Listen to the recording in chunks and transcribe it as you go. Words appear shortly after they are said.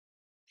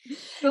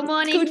Good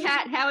morning, Good.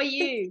 Kat. How are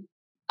you?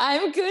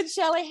 I'm good,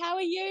 Shelley. How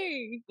are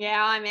you?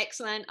 Yeah, I'm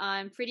excellent.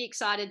 I'm pretty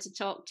excited to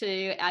talk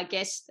to our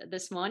guest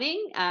this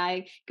morning.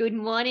 Good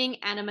morning,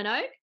 Anna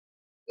Minogue.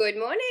 Good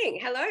morning.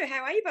 Hello.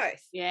 How are you both?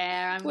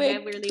 Yeah, We're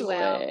we're really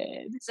well.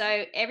 good.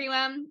 So,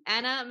 everyone,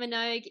 Anna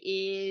Minogue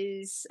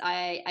is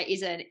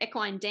an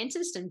equine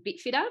dentist and bit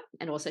fitter,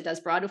 and also does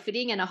bridal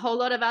fitting and a whole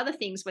lot of other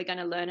things we're going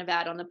to learn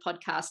about on the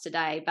podcast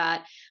today.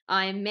 But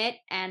I met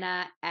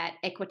Anna at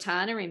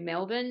Equitana in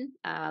Melbourne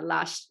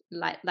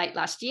late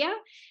last year,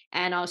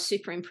 and I was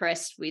super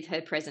impressed with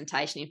her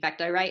presentation. In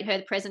fact, I rate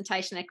her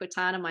presentation at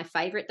Equitana my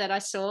favorite that I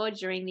saw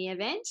during the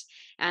event,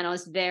 and I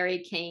was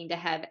very keen to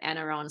have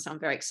Anna on. So I'm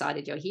very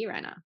excited you're here,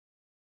 Anna.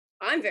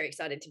 I'm very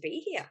excited to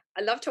be here.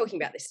 I love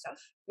talking about this stuff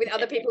with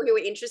other people who are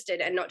interested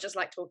and not just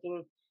like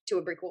talking to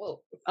a brick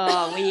wall.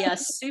 Oh, we are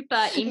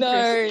super No,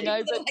 interested. no,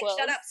 Like, but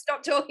shut up,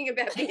 stop talking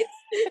about this.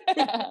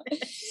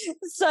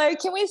 So,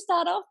 can we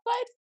start off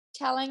by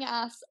telling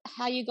us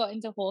how you got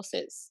into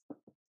horses?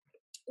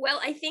 Well,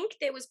 I think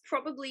there was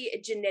probably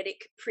a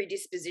genetic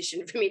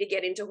predisposition for me to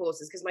get into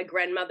horses because my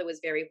grandmother was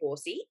very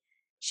horsey.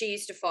 She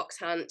used to fox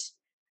hunt.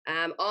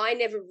 I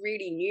never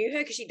really knew her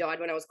because she died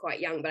when I was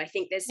quite young, but I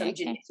think there's some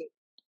Okay. genetic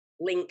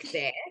link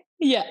there.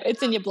 Yeah,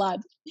 it's in your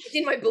blood. It's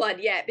in my blood,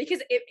 yeah, because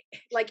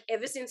like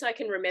ever since I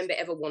can remember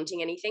ever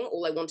wanting anything,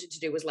 all I wanted to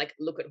do was like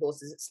look at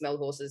horses, smell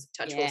horses,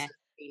 touch Yeah. horses,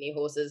 be near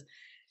horses.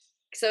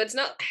 So it's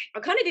not,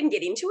 I kind of didn't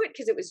get into it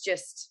because it was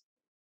just,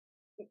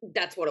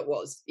 that's what it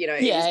was, it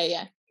was Yeah. really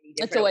It's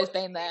different. always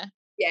been there.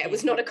 Yeah, it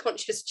was not a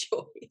conscious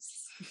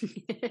choice.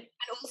 And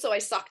also I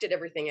sucked at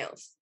everything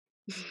else.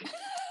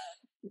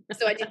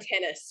 So I did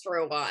tennis for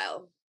a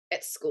while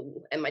at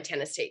school, and my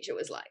tennis teacher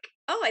was like,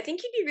 "Oh, I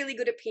think you'd be really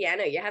good at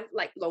piano. You have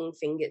like long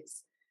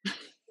fingers.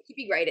 You'd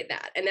be great at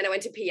that." And then I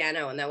went to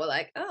piano, and they were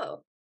like,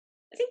 "Oh,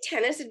 I think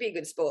tennis would be a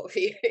good sport for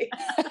you."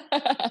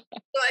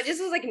 So I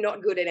just was like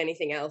not good at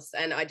anything else,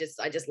 and I just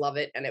love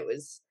it, and it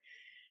was,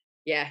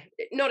 yeah,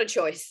 not a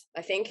choice.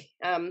 I think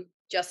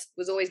just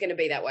was always going to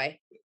be that way.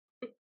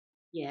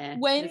 Yeah.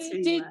 when that's who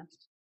you did are.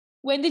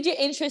 when did your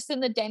interest in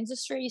the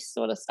dentistry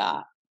sort of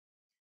start?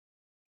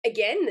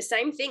 Again, the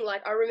same thing.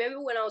 Like I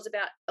remember when I was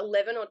about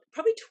 11 or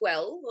probably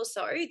 12 or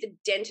so, the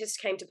dentist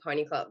came to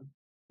Pony Club.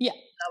 Yeah.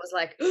 I was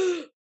like,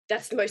 oh,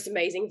 that's the most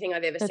amazing thing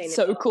I've ever seen. That's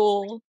so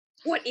cool.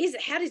 What is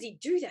it? How does he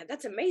do that?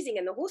 That's amazing.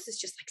 And the horses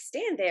just like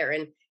stand there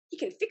and he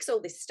can fix all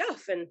this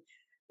stuff. And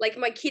like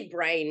my kid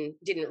brain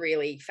didn't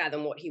really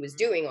fathom what he was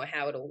doing or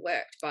how it all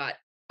worked. But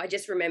I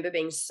just remember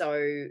being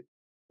so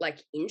like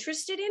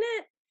interested in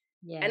it.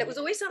 Yeah. And it was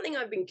always something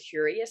I've been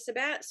curious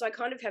about. So I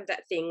kind of have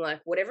that thing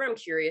like whatever I'm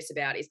curious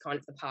about is kind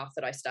of the path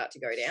that I start to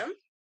go down.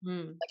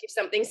 Like if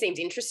something seems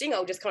interesting,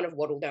 I'll just kind of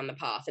waddle down the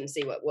path and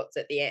see what's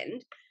at the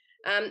end.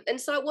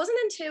 And so it wasn't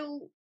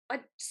until I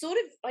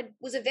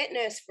was a vet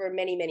nurse for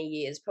many, many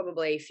years,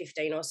 probably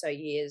 15 or so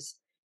years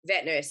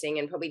vet nursing,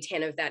 and probably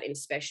 10 of that in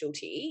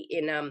specialty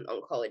in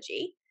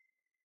oncology.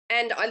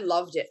 And I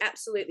loved it,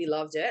 absolutely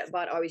loved it.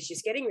 But I was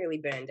just getting really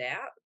burned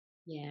out.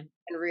 Yeah.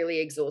 And really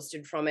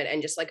exhausted from it,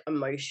 and just like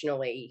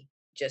emotionally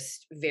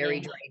just very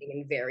Yeah. draining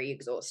and very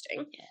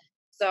exhausting. Yeah.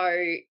 So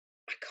I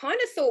kind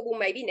of thought, well,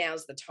 maybe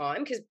now's the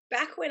time, because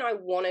back when I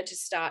wanted to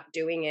start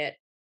doing it,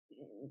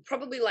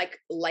 probably like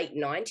late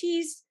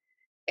 90s,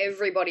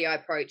 everybody I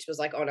approached was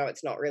like, oh no,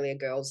 it's not really a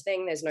girl's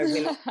thing. There's no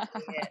women doing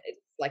it.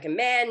 It's like a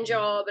man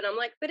job. And I'm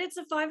like, but it's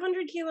a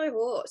 500-kilo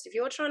horse. If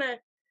you're trying to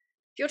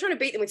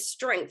beat them with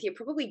strength, you're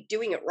probably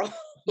doing it wrong.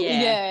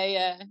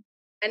 Yeah.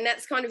 And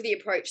that's kind of the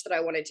approach that I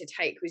wanted to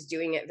take, was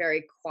doing it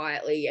very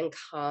quietly and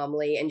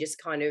calmly and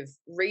just kind of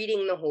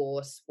reading the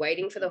horse,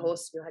 waiting for the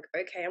horse to be like,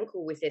 okay, I'm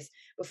cool with this,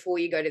 before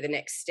you go to the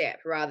next step,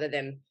 rather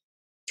than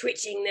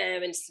twitching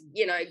them and,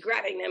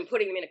 grabbing them,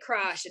 putting them in a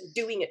crash and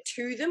doing it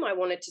to them. I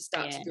wanted to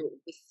start to do it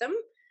with them,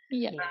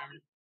 Yeah.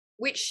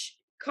 which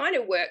kind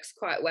of works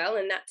quite well.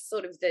 And that's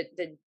sort of the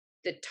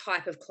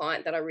type of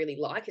client that I really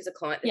like, is a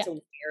client that's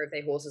aware of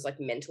their horse's like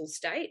mental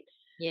state.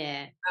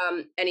 Yeah.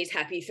 And he's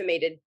happy for me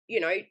to,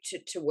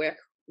 to work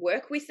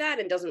with that,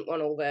 and doesn't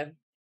want all the,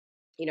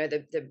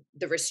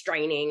 the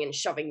restraining and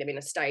shoving them in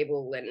a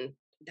stable and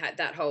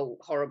that whole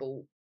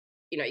horrible,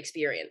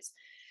 experience.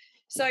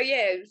 So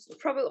yeah,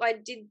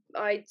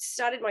 I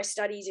started my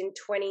studies in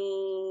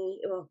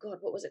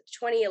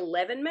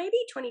 2011, maybe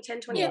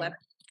 2010, 2011.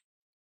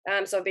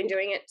 So I've been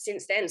doing it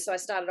since then. So I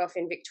started off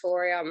in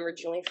Victoria. I'm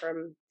originally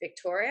from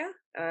Victoria.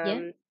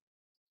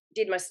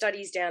 Did my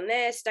studies down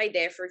there, stayed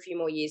there for a few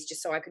more years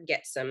just so I could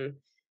get some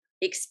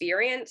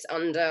experience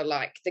under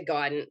like the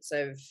guidance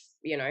of,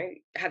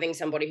 having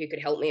somebody who could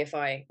help me if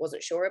I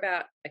wasn't sure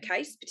about a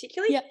case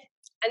particularly. Yeah.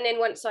 And then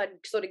once I'd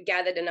sort of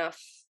gathered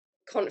enough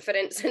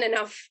confidence and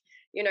enough,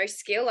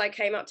 skill, I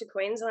came up to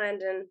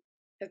Queensland and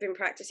have been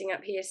practicing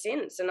up here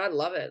since. And I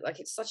love it. Like,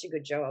 it's such a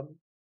good job.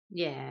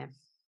 Yeah.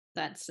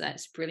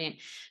 That's brilliant.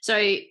 So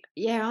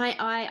yeah,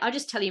 I'll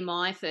just tell you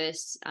my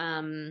first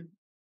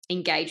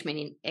engagement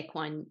in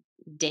equine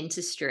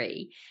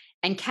dentistry,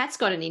 and Kat's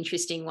got an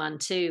interesting one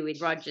too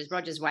with Rogers.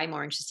 Rogers way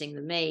more interesting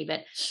than me,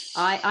 but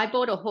I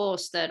bought a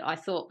horse that I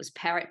thought was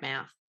parrot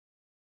mouth,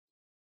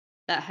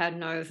 that had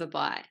an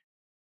overbite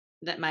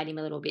that made him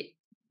a little bit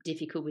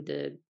difficult with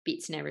the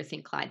bits and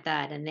everything like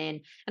that. And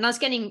I was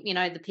getting,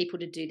 the people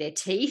to do their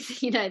teeth.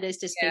 There's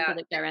just people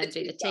that go around and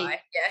do the teeth.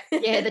 Yeah.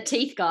 Yeah, the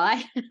teeth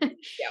guy. Yep.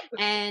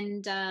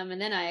 And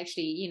then I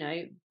actually,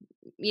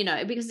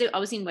 because I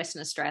was in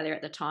Western Australia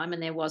at the time,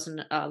 and there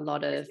wasn't a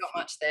lot of, There's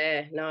not much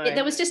there. No.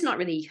 there was just not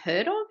really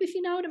heard of, if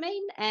you know what I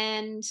mean.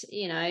 And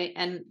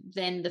and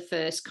then the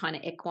first kind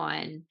of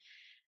equine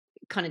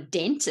kind of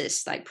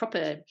dentist, like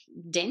proper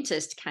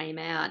dentist, came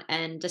out,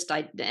 and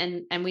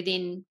and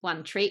within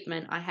one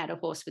treatment I had a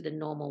horse with a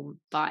normal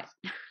bite.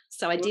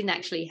 So I didn't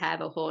actually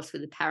have a horse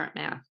with a parrot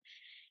mouth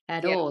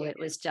at all. It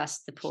was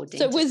just the poor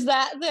dentist. So was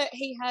that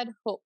he had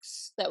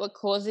hooks that were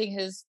causing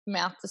his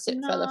mouth to sit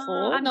further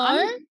forward?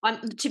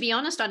 I'm, to be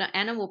honest, I don't.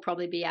 Anna will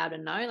probably be able to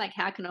know. Like,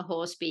 how can a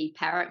horse be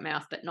parrot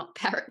mouth but not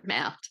parrot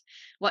mouthed?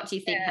 What do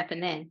you think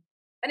happened then?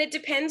 And it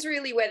depends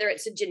really whether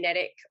it's a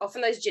genetic.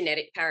 Often those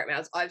genetic parrot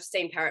mouths, I've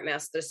seen parrot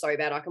mouths that are so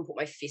bad I can put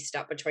my fist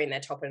up between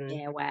their top and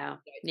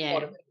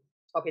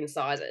top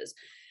incisors.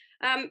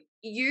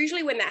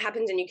 Usually when that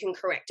happens and you can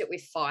correct it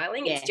with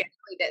filing, it's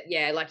generally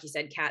that, like you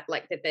said, Kat,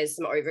 like that there's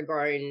some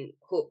overgrown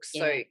hooks.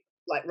 So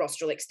like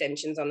rostral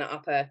extensions on the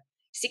upper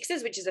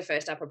sixes, which is the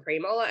first upper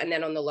premolar, and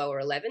then on the lower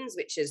 11s,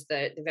 which is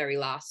the very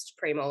last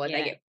premolar,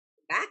 they get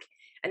back.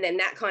 And then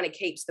that kind of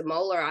keeps the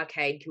molar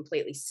arcade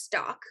completely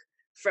stuck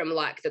from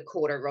like the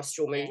quarter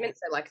rostral movement,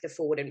 so like the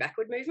forward and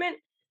backward movement.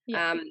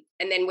 And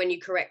then when you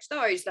correct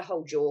those, the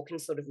whole jaw can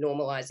sort of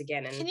normalize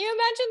again. And can you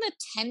imagine the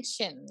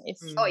tension if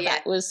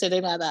that was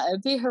sitting like that?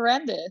 It'd be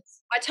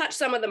horrendous. I touched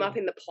some of them up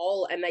in the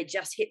pole and they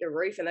just hit the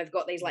roof, and they've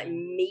got these like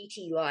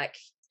meaty like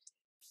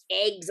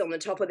eggs on the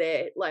top of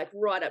their, like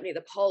right up near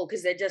the pole,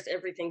 because they're just,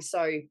 everything's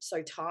so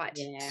tight.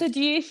 So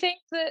do you think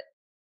that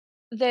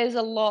there's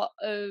a lot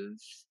of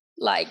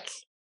like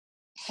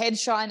head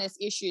shyness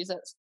issues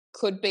that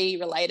could be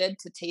related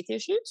to teeth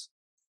issues?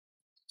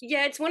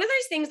 Yeah, it's one of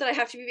those things that I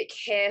have to be a bit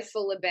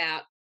careful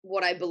about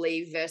what I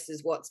believe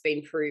versus what's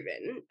been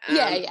proven.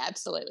 Yeah,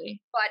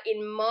 absolutely. But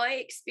in my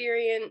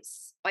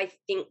experience, I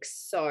think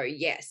so,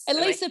 yes. At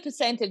least a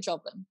percentage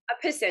of them. A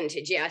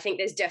percentage, yeah. I think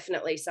there's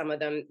definitely some of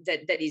them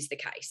that is the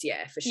case,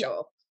 yeah, for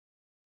sure.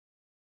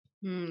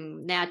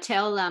 Now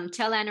tell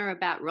Anna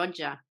about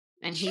Roger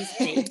and his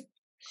teeth.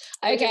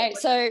 Okay,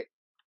 so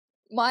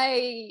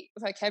my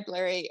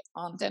vocabulary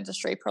on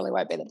dentistry probably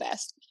won't be the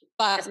best,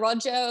 but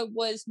Roger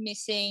was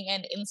missing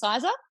an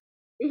incisor,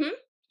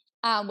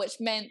 which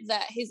meant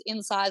that his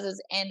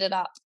incisors ended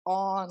up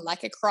on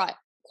like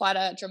quite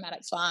a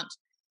dramatic slant.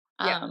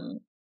 And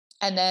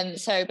then,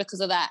 so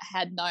because of that,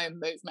 had no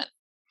movement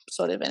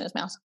sort of in his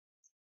mouth.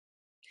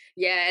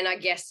 Yeah, and I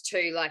guess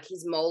too, like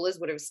his molars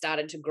would have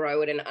started to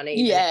grow at an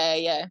uneven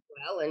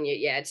well, and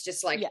it's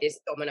just like this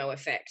domino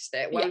effect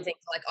that one thing,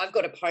 like I've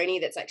got a pony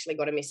that's actually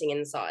got a missing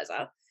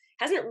incisor,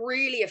 hasn't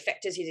really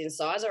affected his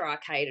incisor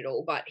arcade at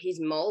all, but his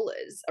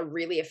molars are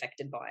really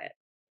affected by it.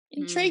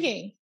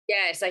 Intriguing.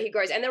 Yeah, so he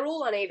grows, and they're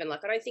all uneven.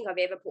 Like I don't think I've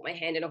ever put my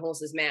hand in a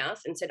horse's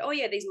mouth and said, "Oh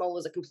yeah, these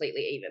molars are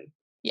completely even."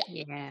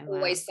 Yeah.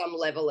 Always some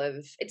level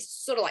of,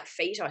 it's sort of like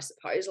feet, I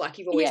suppose. Like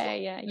you've always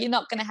you're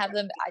not going to have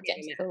them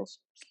identical.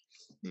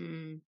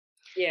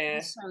 Yeah,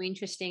 that's so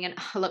interesting. And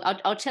look,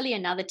 I'll tell you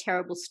another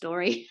terrible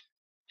story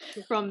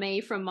from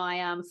my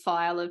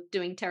file of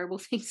doing terrible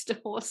things to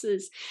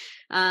horses.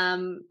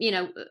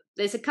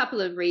 There's a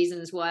couple of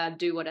reasons why I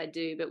do what I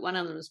do, but one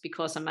of them is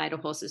because I made a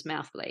horse's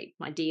mouth bleed,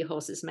 my dear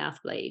horse's mouth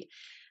bleed.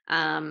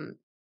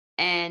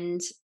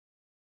 And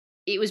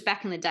it was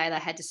back in the day that I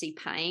had to see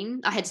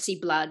pain. I had to see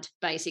blood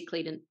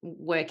basically to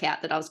work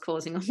out that I was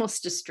causing a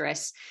horse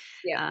distress.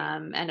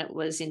 And it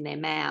was in their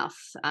mouth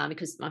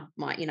because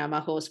my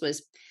horse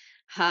was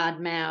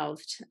hard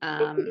mouthed.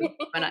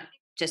 When I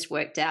just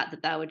worked out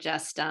that they were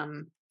just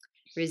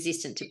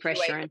resistant to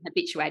pressure and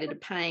habituated to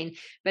pain.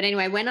 But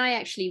anyway, when I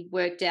actually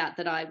worked out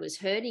that I was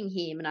hurting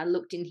him and I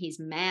looked in his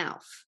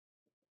mouth,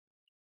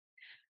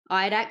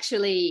 I'd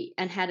actually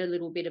had a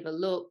little bit of a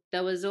look.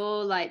 There was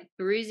all like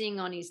bruising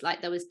on his,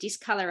 like there was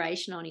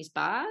discoloration on his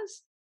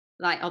bars,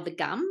 like of the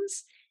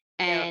gums,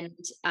 and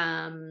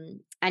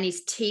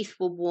his teeth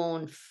were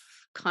worn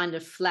kind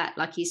of flat,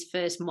 like his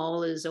first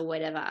molars or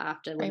whatever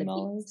after they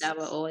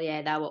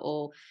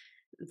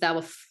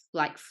were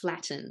like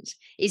flattened.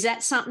 Is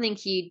that something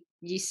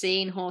you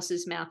see in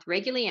horses' mouth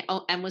regularly?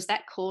 And was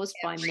that caused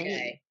by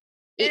me?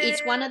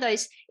 It's one of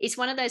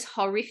those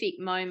horrific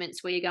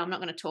moments where you go, I'm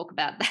not going to talk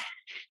about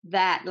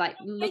that. Like,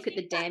 look at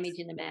the damage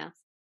in the mouth.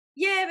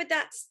 Yeah, but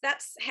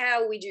that's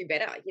how we do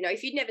better.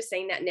 If you'd never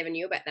seen that, never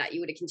knew about that, you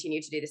would have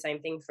continued to do the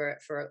same thing for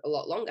a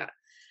lot longer.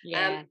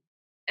 Yeah.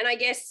 And I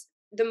guess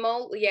the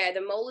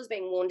molar's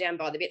being worn down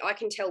by the bit. I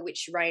can tell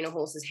which rein a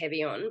horse is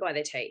heavy on by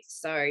their teeth.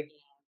 So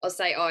I'll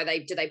say,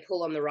 do they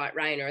pull on the right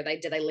rein, or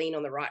do they lean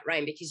on the right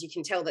rein? Because you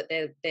can tell that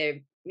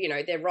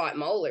their right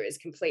molar is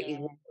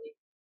completely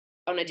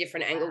on a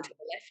different angle to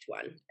the left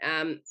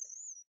one.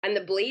 And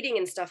the bleeding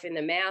and stuff in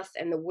the mouth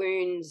and the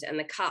wounds and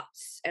the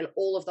cuts and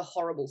all of the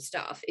horrible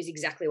stuff is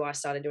exactly why I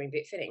started doing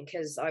bit fitting,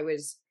 because I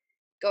was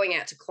going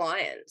out to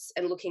clients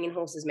and looking in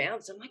horses'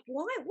 mouths. I'm like,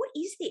 why? What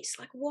is this?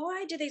 Like,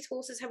 why do these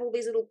horses have all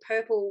these little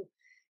purple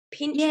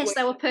pinch? Yes,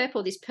 they were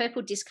purple, this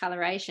purple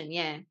discoloration,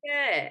 yeah.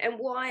 Yeah, and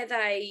why are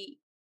they,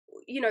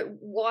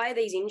 why are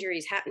these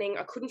injuries happening?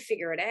 I couldn't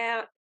figure it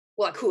out.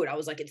 Well, I could. I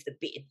was like, it's the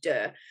bit,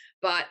 duh.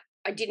 But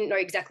I didn't know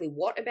exactly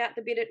what about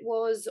the bit it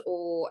was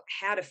or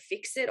how to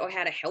fix it or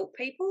how to help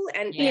people.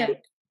 And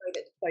that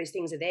those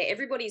things are there.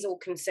 Everybody's all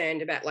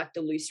concerned about like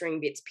the loose ring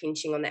bits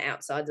pinching on the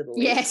outsides of the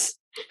lip. Yes.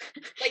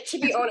 Like, to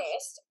be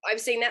honest,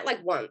 I've seen that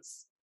like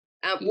once.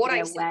 What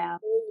I've seen, all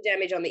the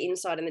damage on the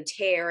inside and the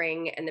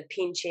tearing and the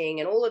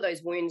pinching and all of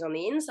those wounds on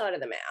the inside of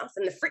the mouth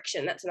and the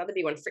friction, that's another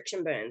big one,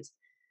 friction burns.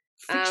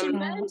 Friction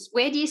burns?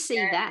 Where do you see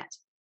that?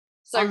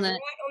 So right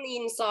on the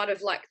inside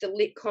of like the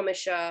lip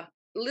commissure,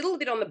 a little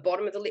bit on the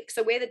bottom of the lip.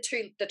 So where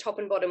the top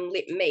and bottom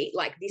lip meet,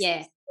 like this is sort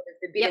of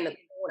the bit in the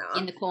corner.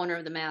 In the corner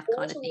of the mouth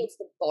kind of thing. Towards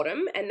the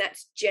bottom, and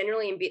that's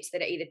generally in bits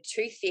that are either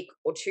too thick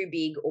or too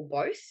big or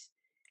both.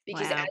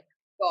 Because as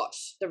you've got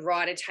the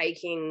rider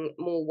taking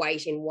more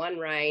weight in one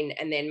rein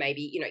and then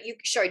maybe, you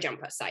show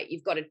jumper, say,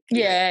 you've got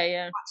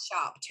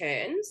sharp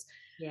turns.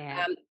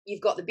 Yeah.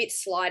 You've got the bit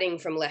sliding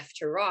from left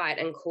to right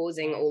and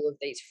causing all of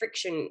these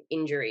friction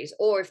injuries.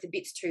 Or if the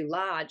bit's too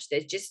large,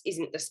 there just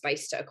isn't the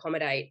space to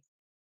accommodate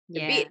the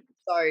bit.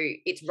 So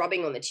it's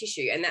rubbing on the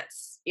tissue. And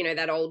that's,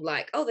 that old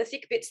like, oh, the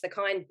thick bit's the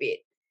kind bit.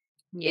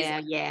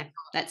 Yeah,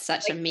 that's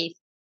such a myth.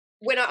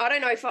 When I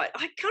don't know if I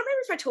can't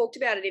remember if I talked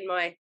about it in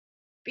my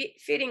bit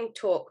fitting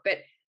talk, but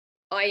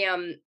I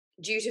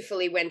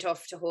dutifully went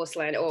off to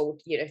Horseland or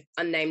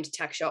unnamed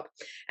tack shop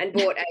and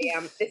bought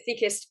the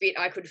thickest bit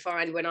I could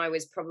find when I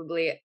was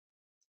probably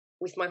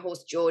with my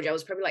horse George. I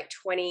was probably like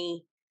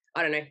 20,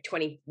 I don't know,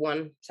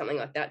 21, something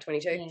like that,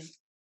 22. Yeah.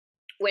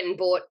 Went and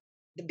bought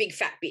the big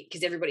fat bit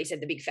because everybody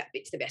said the big fat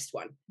bit's the best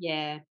one.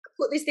 Yeah.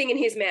 Put this thing in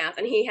his mouth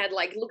and he had,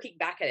 like, looking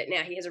back at it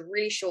now, he has a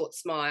really short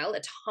smile,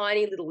 a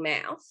tiny little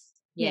mouth.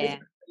 Yeah.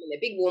 A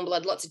big warm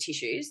blood, lots of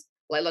tissues,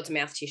 like lots of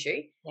mouth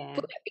tissue. Yeah.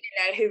 Put that bit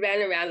in who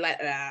ran around like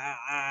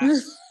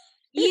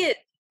yeah.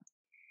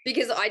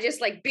 Because I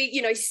just like big,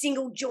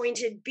 single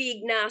jointed,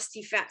 big,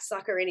 nasty fat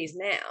sucker in his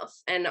mouth.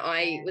 And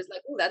I was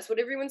like, oh, that's what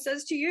everyone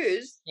says to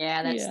use.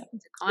 Yeah, that's what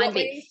my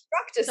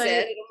instructor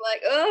said. And I'm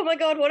like, oh my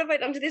God, what have I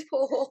done to this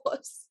poor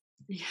horse?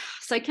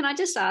 So can I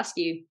just ask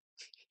you,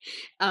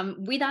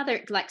 with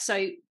other,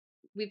 so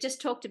we've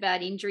just talked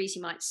about injuries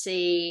you might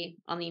see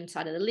on the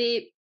inside of the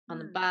lip, on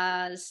the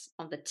bars,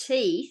 on the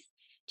teeth.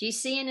 Do you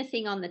see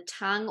anything on the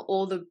tongue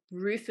or the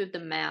roof of the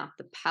mouth,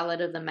 the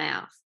palate of the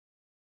mouth?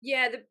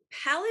 Yeah, the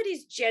palate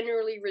is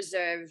generally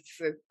reserved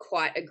for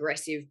quite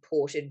aggressive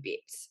ported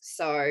bits.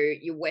 So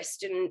your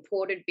Western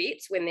ported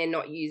bits when they're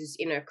not used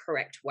in a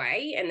correct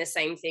way, and the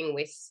same thing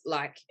with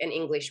like an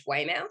English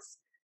Weymouth.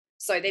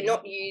 So they're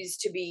not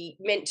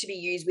meant to be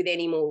used with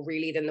any more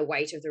really than the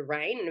weight of the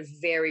rein and a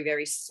very,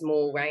 very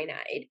small rein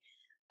aid.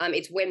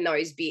 It's when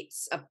those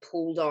bits are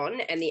pulled on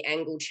and the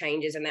angle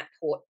changes and that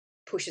port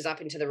pushes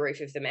up into the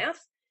roof of the mouth.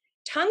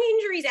 Tongue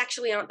injuries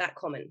actually aren't that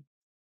common.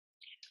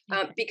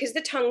 Because the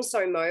tongue's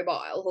so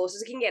mobile,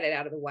 horses can get it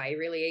out of the way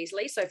really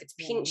easily. So if it's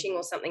pinching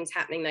or something's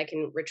happening, they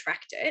can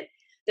retract it.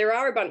 There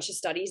are a bunch of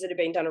studies that have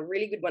been done, a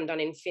really good one done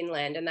in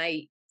Finland, and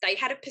they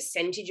had a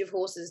percentage of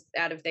horses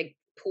out of their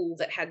pool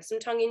that had some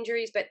tongue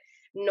injuries, but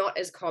not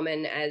as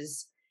common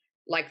as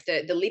like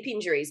the lip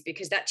injuries,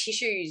 because that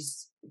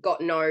tissue's got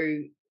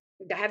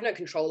they have no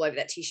control over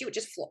that tissue. It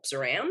just flops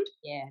around.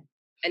 Yeah.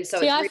 And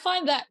so I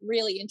find that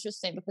really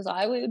interesting because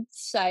I would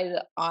say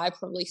that I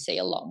probably see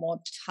a lot more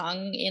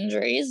tongue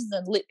injuries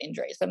than lip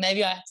injuries. So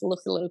maybe I have to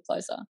look a little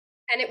closer.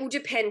 And it will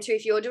depend too.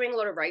 If you're doing a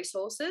lot of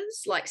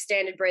racehorses, like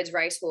standard breds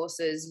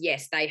racehorses,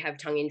 yes, they have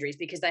tongue injuries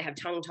because they have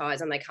tongue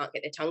ties and they can't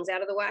get their tongues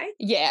out of the way.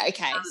 Yeah,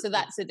 okay. So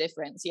that's the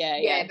difference.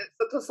 Yeah. But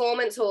for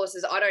performance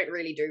horses, I don't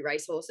really do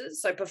racehorses.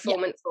 So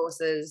performance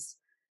horses,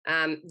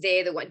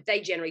 they're the one,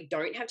 they generally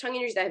don't have tongue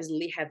injuries.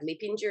 They have lip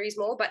injuries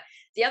more. But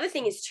the other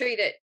thing is too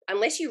that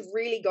unless you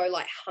really go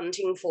like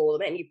hunting for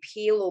them and you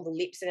peel all the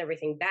lips and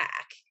everything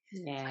back,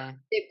 they're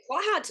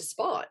quite hard to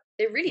spot.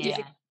 They're really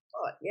difficult to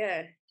spot.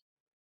 Yeah.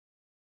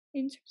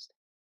 Interesting.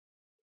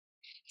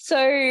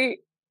 So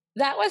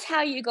that was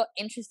how you got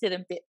interested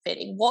in bit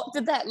fitting. What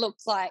did that look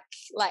like?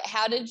 Like,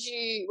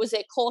 was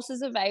there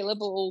courses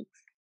available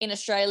in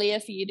Australia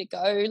for you to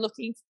go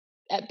looking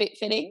at bit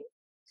fitting?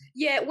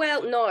 Yeah,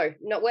 well, no,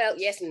 well,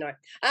 yes and no.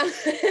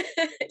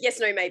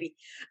 Yes, no, maybe.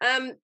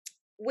 There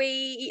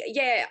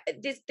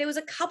was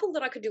a couple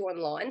that I could do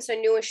online. So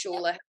Nua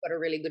Shula have got a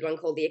really good one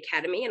called The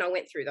Academy, and I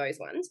went through those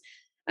ones.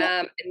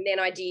 And then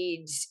I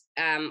did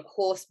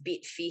Horse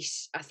Bit Fit.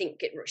 I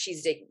think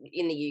she's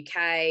in the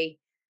UK.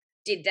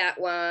 Did that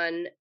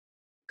one.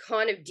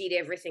 Kind of did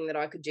everything that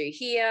I could do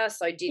here.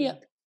 So I did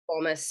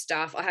bomber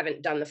stuff. I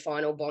haven't done the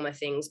final bomber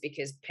things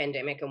because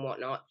pandemic and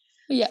whatnot.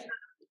 Yeah.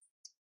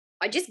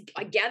 I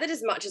gathered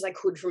as much as I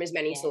could from as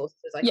many sources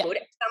as I could.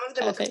 Some of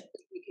them were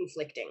completely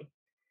conflicting.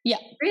 Yeah.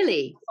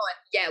 Really?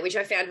 Yeah, which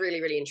I found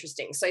really, really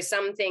interesting. So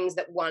some things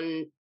that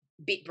one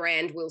bit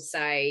brand will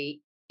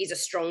say is a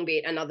strong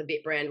bit, another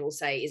bit brand will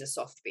say is a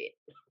soft bit.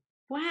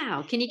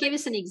 Wow. Can you give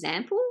us an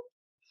example?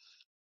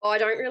 I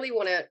don't really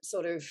want to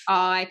sort of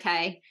Oh,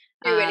 okay.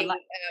 do any but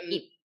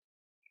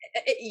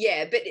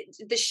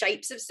the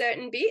shapes of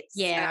certain bits.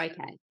 Yeah,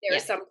 okay. There are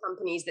some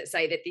companies that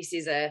say that this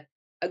is a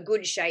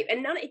good shape,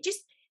 and it just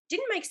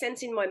didn't make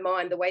sense in my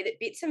mind the way that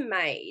bits are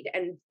made,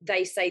 and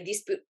they say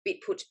this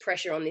bit puts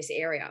pressure on this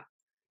area.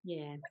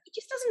 Yeah. It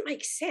just doesn't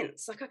make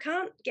sense. Like, I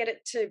can't get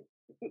it to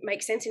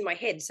make sense in my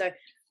head. So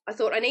I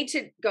thought I need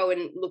to go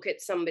and look at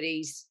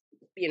somebody's,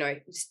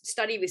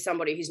 study with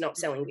somebody who's not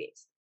selling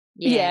bits.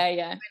 Yeah. Went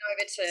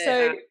over to,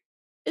 so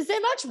is there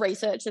much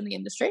research in the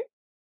industry?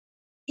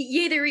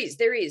 Yeah, there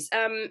is.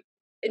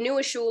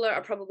 Newer Schuler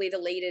are probably the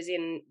leaders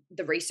in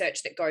the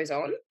research that goes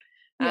on.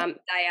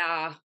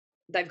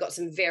 They've got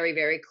some very,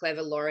 very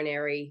clever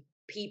Laurinary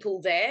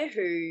people there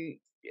who,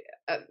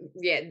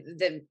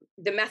 the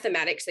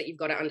mathematics that you've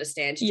got to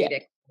understand to do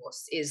their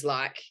course is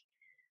like,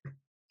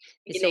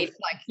 you need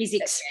like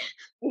physics.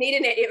 You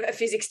need a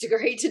physics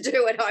degree to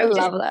do it. I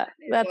love that.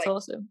 That's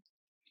awesome.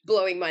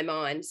 Blowing my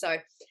mind. So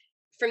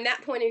from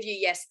that point of view,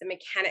 yes, the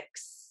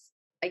mechanics,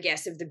 I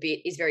guess, of the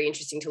bit is very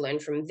interesting to learn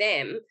from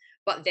them.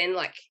 But then,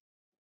 like,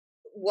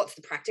 what's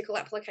the practical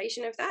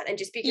application of that? And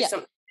just because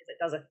something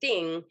that does a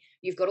thing,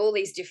 you've got all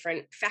these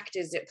different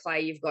factors at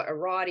play. You've got a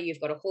rider, you've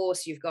got a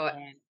horse, you've got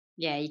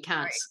you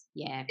can't.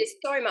 Yeah, there's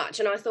so much.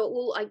 And I thought,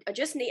 well, I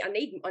just need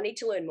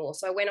to learn more.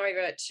 So I went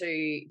over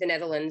to the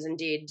Netherlands and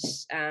did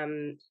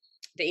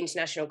the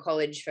International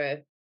College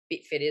for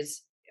Bit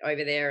Fitters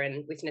over there,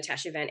 and with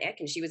Natasha Van Eck,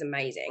 and she was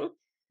amazing.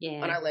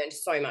 Yeah, and I learned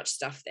so much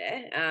stuff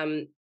there.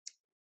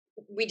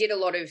 We did a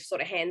lot of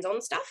sort of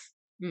hands-on stuff.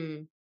 So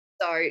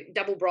a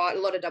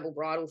lot of double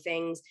bridle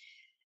things,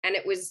 and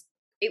it was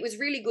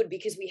really good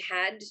because we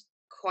had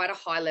quite a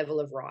high level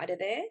of rider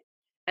there,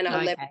 and a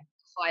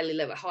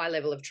high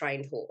level of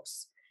trained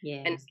horse.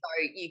 Yeah, and so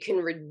you can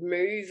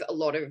remove a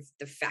lot of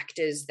the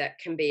factors that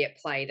can be at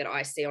play that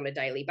I see on a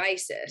daily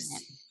basis.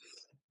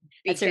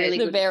 That's really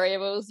the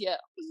variables. Yeah,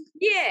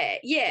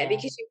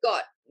 because you've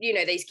got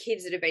these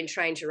kids that have been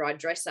trained to ride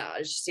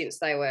dressage since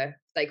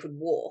they could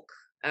walk.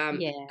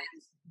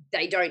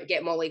 They don't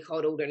get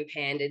mollycoddled and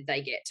pandered.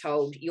 They get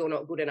told, you're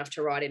not good enough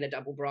to ride in a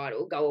double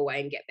bridle, go away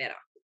and get better.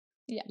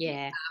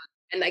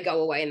 And they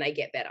go away and they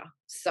get better.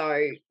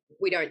 So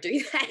we don't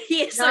do that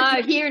here.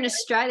 No, here in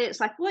Australia, it's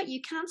like, what?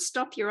 You can't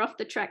stop your off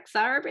the track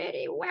thoroughbred.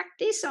 Whack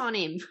this on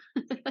him.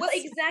 Well,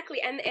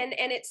 exactly. And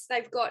it's,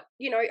 they've got,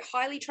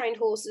 highly trained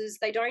horses.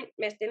 They're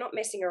not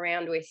messing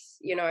around with,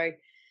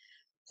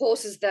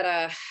 horses that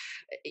are,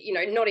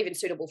 not even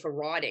suitable for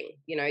riding.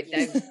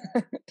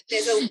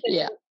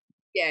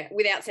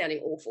 Without sounding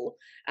awful.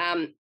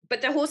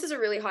 But the horses are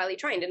really highly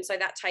trained, and so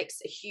that takes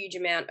a huge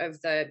amount of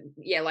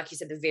like you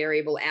said, the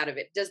variable out of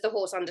it. Does the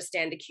horse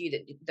understand the cue,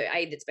 the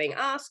aid that's being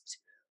asked,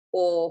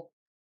 or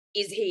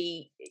is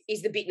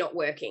the bit not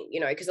working?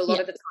 Because a lot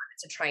of the time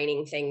it's a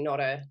training thing, not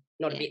a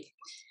bit.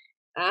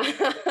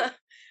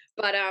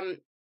 But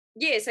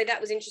so that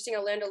was interesting. I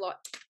learned a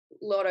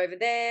lot over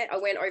there. I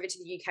went over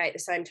to the UK at the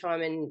same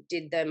time and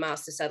did the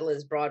Master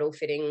Saddler's bridle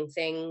fitting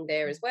thing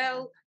there as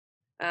well.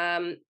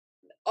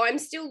 I'm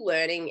still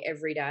learning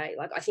every day.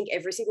 Like, I think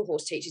every single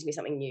horse teaches me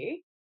something new.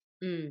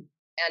 And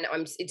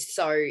it's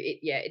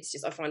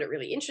just, I find it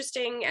really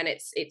interesting. And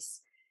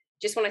it's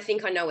just when I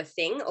think I know a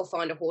thing, I'll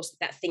find a horse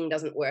that thing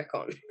doesn't work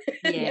on.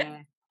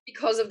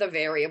 Because of the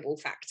variable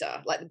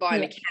factor. Like, the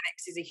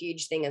biomechanics is a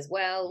huge thing as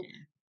well.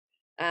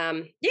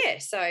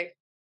 So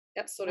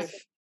that's sort of,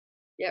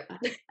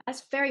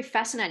 That's very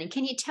fascinating.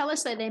 Can you tell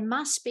us, though, there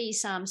must be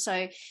some,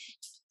 so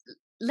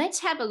let's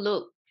have a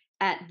look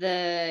at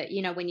the,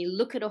 when you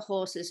look at a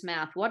horse's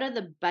mouth, what are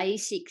the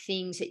basic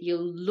things that you're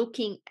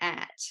looking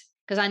at?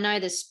 Because I know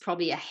there's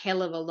probably a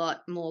hell of a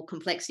lot more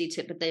complexity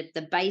to it, but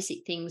the basic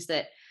things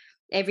that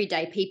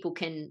everyday people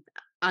can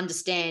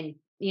understand,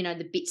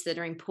 the bits that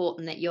are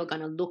important that you're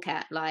going to look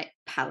at, like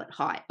palate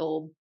height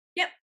or,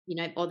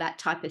 or that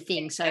type of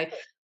thing. So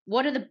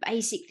what are the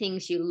basic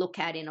things you look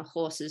at in a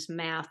horse's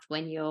mouth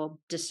when you're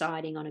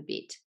deciding on a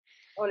bit?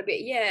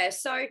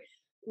 So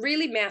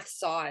really, mouth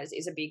size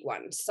is a big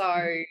one. So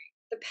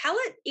the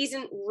palate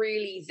isn't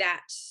really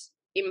that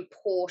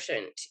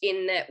important,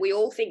 in that we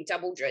all think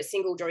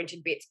single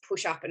jointed bits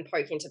push up and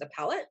poke into the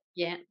palate.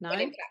 Yeah, no.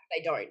 But in fact,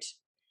 they don't.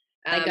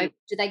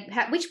 They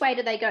go. Which way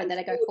do they go? Do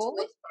they go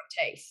forward? Front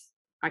teeth.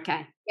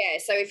 Okay. Yeah.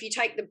 So if you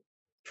take the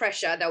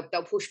pressure,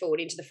 they'll push forward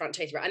into the front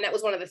teeth, right? And that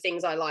was one of the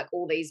things I like.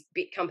 All these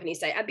bit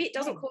companies say a bit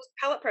doesn't cause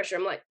palate pressure.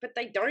 I'm like, but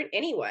they don't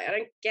anyway. I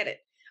don't get it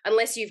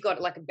unless you've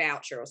got like a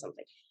boucher or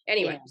something.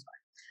 Anyway.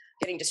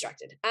 Getting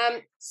distracted.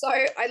 So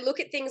I look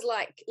at things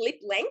like lip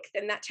length,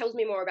 and that tells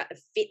me more about the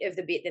fit of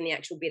the bit than the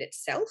actual bit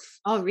itself.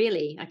 Oh,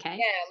 really? Okay.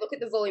 Yeah, look at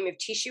the volume of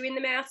tissue in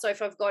the mouth. So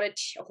if I've got a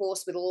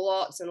horse with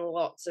lots and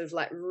lots of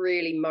like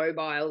really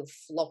mobile,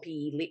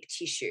 floppy lip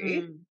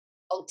tissue,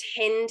 I'll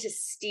tend to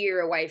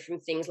steer away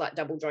from things like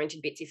double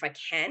jointed bits if I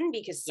can,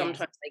 because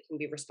sometimes they can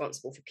be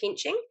responsible for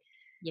pinching.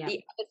 The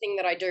other thing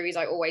that I do is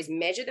I always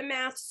measure the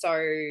mouth. So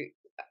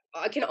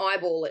I can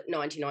eyeball it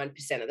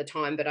 99% of the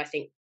time, but I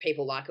think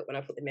people like it when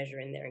I put the measure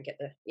in there and get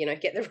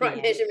the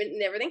right measurement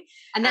and everything.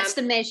 And that's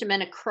the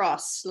measurement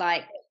across,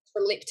 like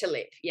from lip to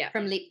lip. Yeah.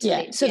 From lip to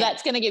lip. So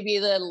that's going to give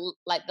you the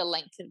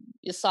length and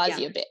your size of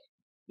your bit.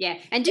 Yeah.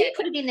 And do you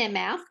put it in their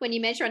mouth when you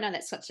measure? I know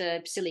that's such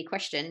a silly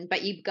question,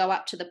 but you go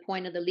up to the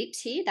point of the lips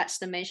here. That's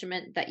the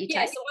measurement that you take?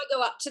 Yeah, so I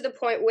go up to the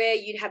point where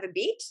you'd have a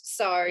bit.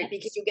 So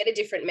because you'll get a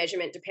different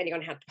measurement depending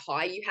on how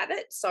high you have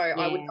it. So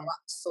I would go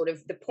up to sort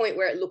of the point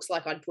where it looks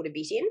like I'd put a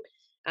bit in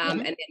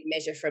and then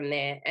measure from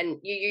there. And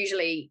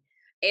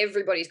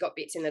everybody's got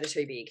bits in that are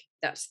too big.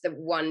 That's the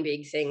one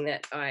big thing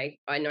that I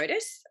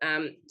notice.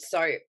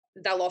 So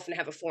they'll often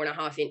have a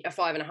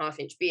 5.5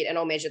 inch bit, and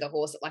I'll measure the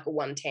horse at like a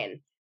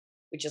 110.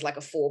 Which is like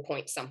a 4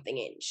 point something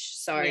inch.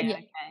 So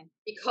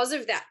because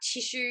of that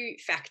tissue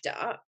factor,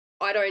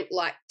 I don't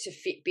like to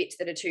fit bits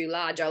that are too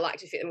large. I like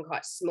to fit them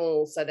quite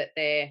small so that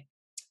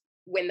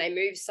when they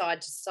move side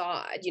to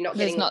side, you're not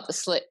getting... There's not the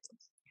slip.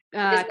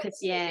 Exactly.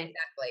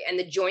 And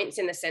the joints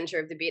in the center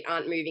of the bit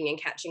aren't moving and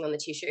catching on the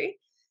tissue.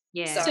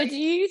 Yeah. So do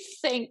you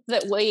think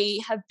that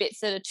we have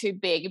bits that are too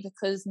big?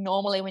 Because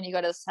normally when you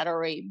go to the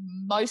saddlery,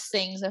 most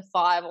things are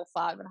 5 or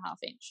 5.5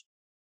 inch.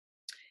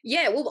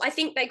 Yeah, well, I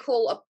think they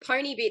call a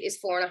pony bit is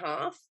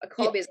 4.5, a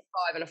cob is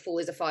a 5, and a full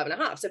is a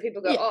 5.5. So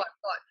people go, I've got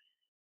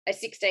a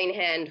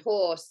 16-hand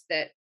horse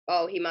that,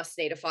 he must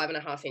need a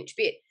 5.5 inch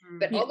bit.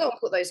 But I'll go and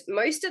put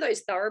most of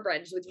those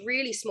thoroughbreds with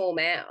really small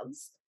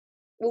mouths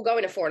will go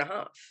in a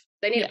 4.5.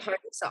 They need a pony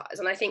size.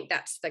 And I think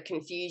that's the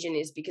confusion,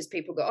 is because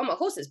people go, my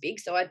horse is big,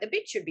 so the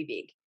bit should be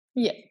big.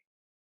 Yeah.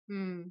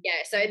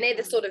 Yeah, so they're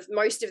the sort of,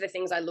 most of the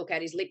things I look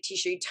at is lip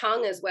tissue,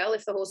 tongue as well.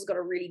 If the horse has got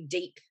a really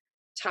deep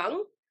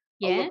tongue,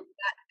 I'll look at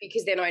that,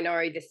 because then I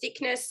know the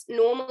thickness.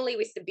 Normally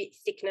with the bit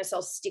thickness,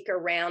 I'll stick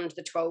around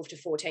the 12 to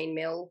 14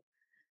 mil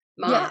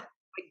mark. Yeah.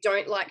 I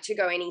don't like to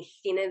go any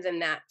thinner than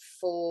that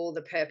for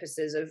the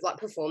purposes of like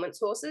performance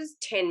horses.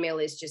 10 mil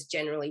is just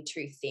generally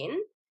too thin.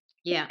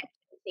 Yeah.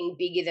 Anything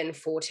bigger than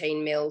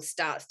 14 mil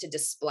starts to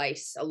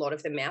displace a lot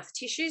of the mouth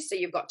tissues. So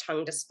you've got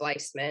tongue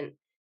displacement.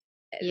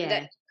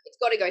 Yeah. It's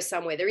got to go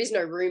somewhere. There is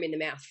no room in the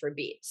mouth for a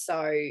bit.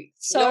 So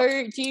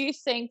do you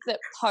think that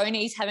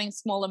ponies having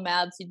smaller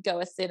mouths, you'd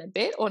go a thinner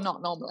bit, or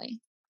not normally?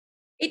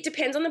 It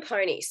depends on the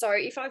pony. So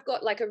if I've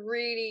got like a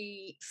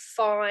really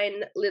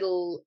fine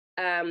little,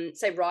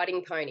 say,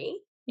 riding pony,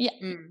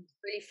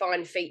 really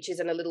fine features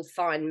and a little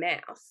fine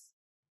mouth,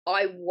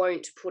 I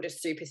won't put a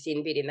super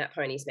thin bit in that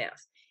pony's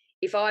mouth.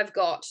 If I've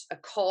got a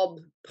cob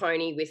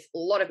pony with a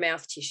lot of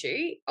mouth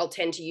tissue, I'll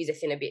tend to use a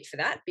thinner bit for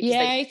that, because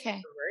they have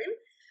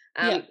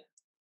room.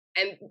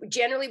 And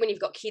generally when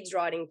you've got kids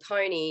riding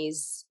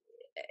ponies,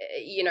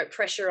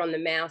 pressure on the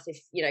mouth,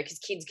 because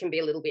kids can be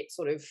a little bit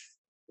sort of,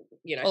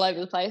 all over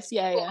the place.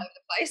 All over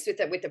the place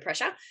with the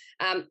pressure.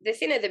 The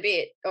thinner the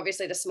bit,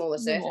 obviously the smaller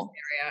surface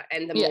area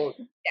and the more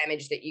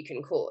damage that you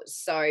can cause.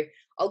 So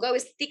I'll go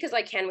as thick as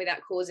I can without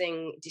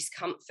causing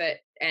discomfort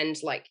and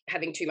like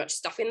having too much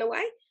stuff in the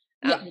way.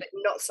 But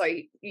not so,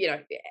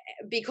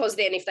 because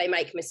then if they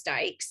make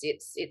mistakes,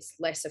 it's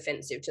less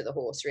offensive to the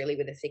horse really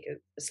with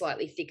a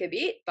slightly thicker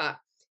bit. But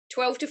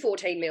 12 to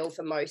 14 mil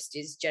for most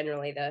is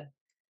generally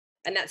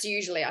and that's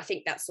usually, I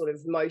think that's sort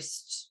of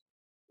most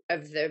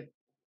of the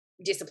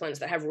disciplines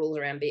that have rules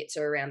around bits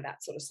are around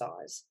that sort of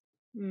size.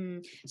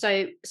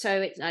 So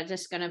I'm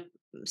just going to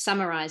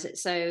summarize it.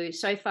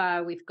 So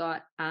far we've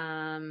got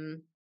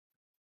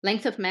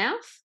length of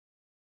mouth.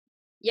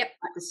 Yep.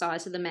 Like the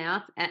size of the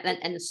mouth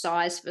and the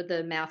size for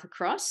the mouth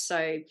across.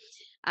 So,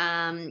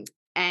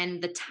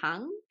 and the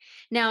tongue.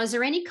 Now, is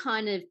there any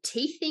kind of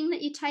teething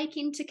that you take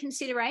into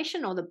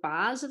consideration, or the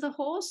bars of the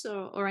horse,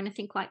 or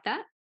anything like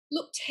that?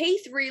 Look,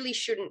 teeth really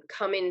shouldn't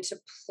come into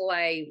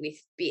play with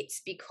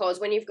bits, because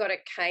when you've got a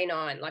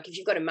canine, like if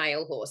you've got a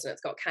male horse and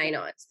it's got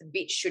canines, the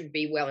bit should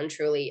be well and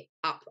truly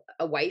up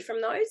away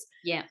from those.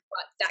 Yeah.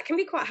 But that can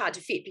be quite hard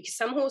to fit, because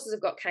some horses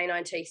have got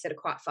canine teeth that are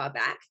quite far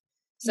back.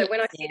 So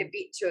when I fit a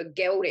bit to a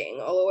gelding,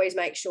 I'll always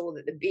make sure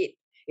that the bit,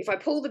 if I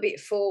pull the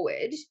bit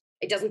forward,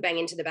 it doesn't bang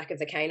into the back of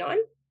the canine.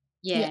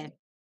 Yeah.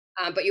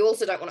 But you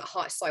also don't want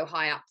it so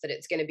high up that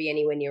it's going to be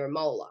anywhere near a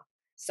molar.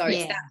 So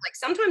it's that, like,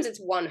 sometimes it's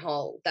one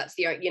hole. That's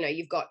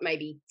you've got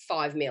maybe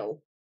 5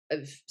 mil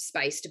of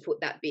space to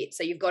put that bit.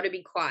 So you've got to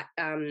be quite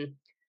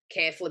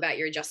careful about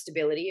your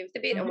adjustability of the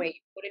bit and where you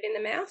put it in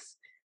the mouth.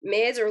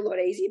 Mares are a lot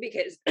easier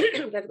because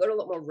they've got a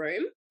lot more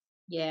room.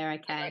 Yeah,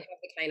 okay. They don't have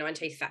the canine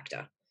teeth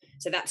factor.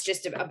 So that's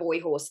just a boy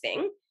horse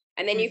thing.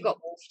 And then you've got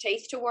wolf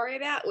teeth to worry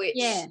about, which...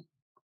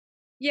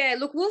 Yeah,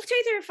 look, wolf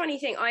teeth are a funny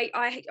thing.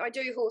 I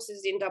do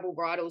horses in double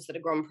bridles that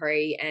are Grand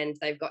Prix, and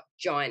they've got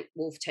giant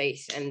wolf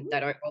teeth and they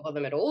don't bother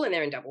them at all, and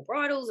they're in double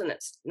bridles and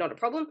it's not a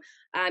problem.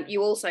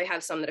 You also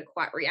have some that are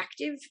quite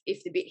reactive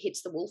if the bit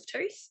hits the wolf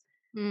tooth.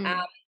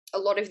 A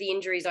lot of the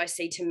injuries I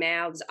see to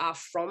mouths are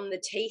from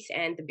the teeth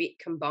and the bit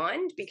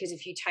combined, because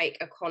if you take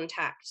a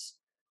contact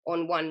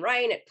on one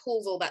rein, it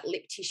pulls all that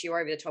lip tissue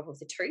over the top of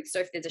the tooth. So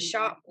if there's a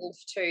sharp wolf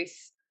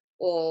tooth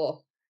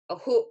or a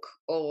hook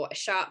or a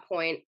sharp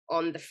point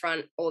on the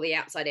front or the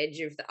outside edge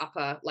of the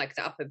upper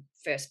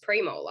first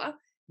premolar,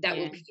 that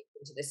will pierce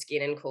into the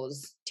skin and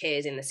cause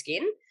tears in the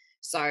skin.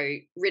 So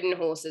ridden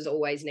horses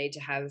always need to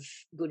have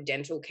good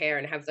dental care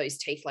and have those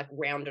teeth like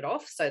rounded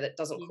off so that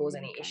doesn't cause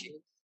any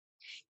issues.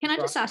 Can I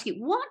just ask you,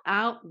 what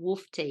are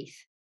wolf teeth?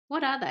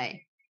 What are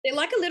they? They're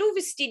like a little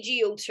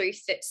vestigial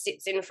tooth that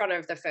sits in front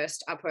of the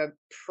first upper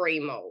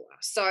premolar.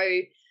 So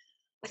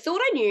I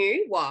thought I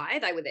knew why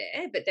they were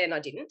there, but then I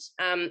didn't.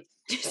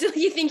 So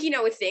you think you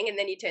know a thing, and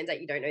then it turns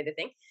out you don't know the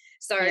thing.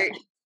 So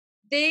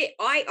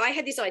I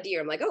had this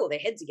idea. I'm like, oh, their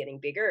heads are getting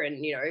bigger, and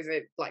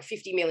over like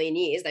 50 million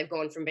years, they've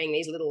gone from being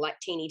these little like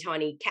teeny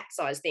tiny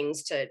cat-sized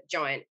things to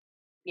giant,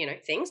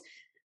 things.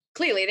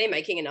 Clearly, they're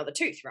making another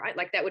tooth, right?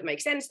 Like that would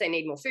make sense. They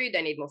need more food.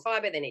 They need more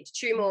fiber. They need to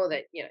chew more.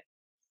 That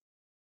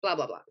blah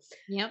blah blah.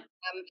 Yep.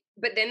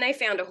 But then they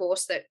found a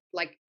horse that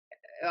like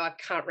I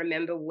can't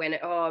remember when.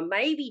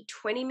 Maybe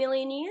 20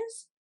 million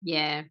years.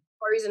 Yeah.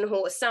 Frozen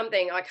horse,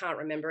 something I can't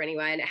remember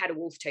anyway, and it had a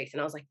wolf tooth, and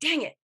I was like,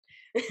 dang it.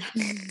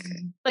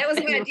 That was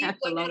my idea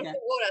blown out of the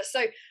water.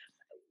 So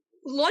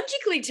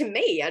logically to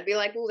me, I'd be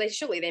like, well,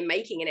 surely they're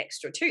making an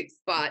extra tooth,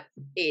 but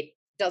it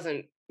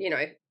doesn't,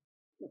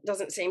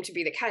 doesn't seem to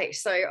be the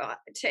case. So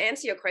to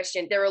answer your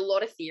question, there are a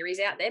lot of theories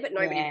out there, but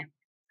nobody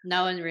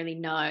no one really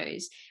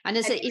knows. And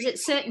is it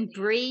certain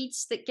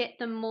breeds that get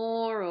them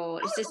more,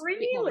 or is this a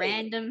bit more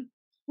random?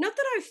 Not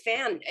that I've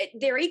found.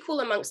 They're equal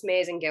amongst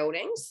mares and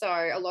geldings. So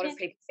a lot of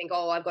people think,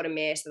 oh, I've got a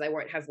mare, so they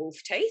won't have wolf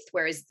teeth,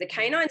 whereas the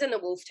canines and the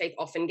wolf teeth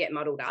often get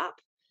muddled up.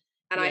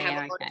 And I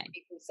have a lot of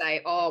people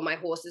say, oh, my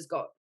horse has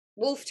got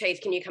wolf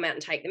teeth. Can you come out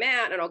and take them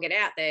out? And I'll get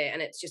out there,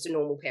 and it's just a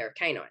normal pair of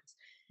canines.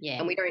 Yeah.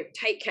 And we don't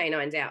take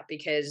canines out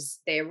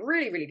because they're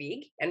really, really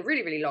big and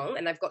really, really long,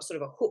 and they've got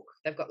sort of a hook.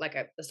 They've got like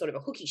a sort of a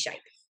hooky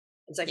shape.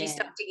 And so if you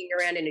start digging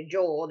around in a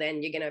jaw,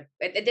 then you're going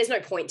to – there's no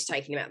point to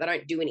taking them out. They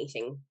don't do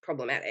anything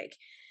problematic.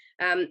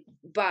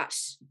 But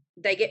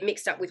they get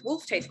mixed up with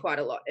wolf teeth quite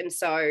a lot. And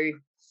so,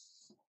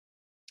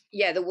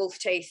 the wolf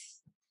teeth,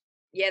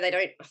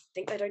 I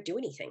think they don't do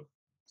anything.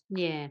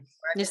 Yeah.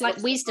 It's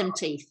like wisdom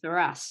teeth for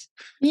us.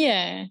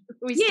 Yeah.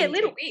 A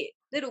little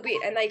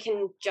bit. And they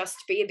can just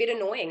be a bit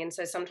annoying. And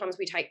so sometimes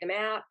we take them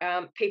out.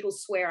 People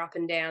swear up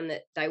and down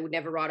that they would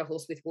never ride a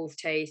horse with wolf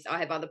teeth. I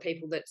have other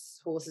people that's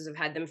horses have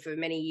had them for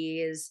many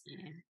years.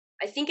 Yeah.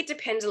 I think it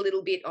depends a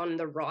little bit on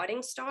the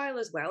riding style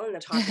as well and the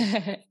type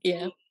of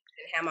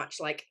and how much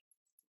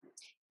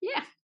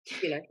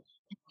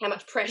how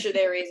much pressure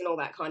there is and all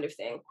that kind of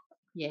thing.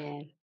 Yeah.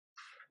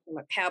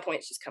 My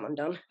PowerPoint's just come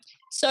undone.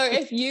 So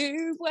if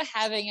you were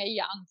having a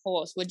young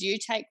horse, would you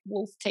take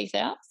wolf teeth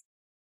out?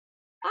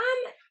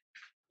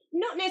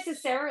 Not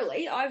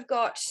necessarily. I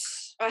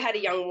had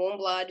a young warm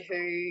blood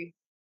who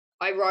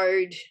I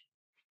rode.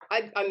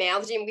 I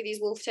mouthed him with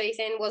his wolf teeth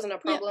in, wasn't a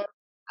problem.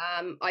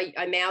 Yep.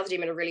 I mouthed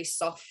him in a really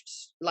soft,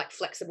 like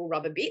flexible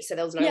rubber bit, so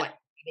there was no like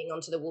getting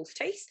onto the wolf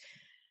teeth.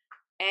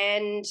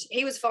 And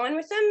he was fine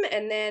with them.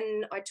 And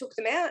then I took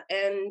them out,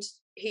 and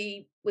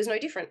he was no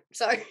different.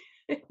 So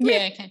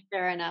okay,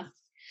 fair enough.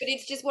 But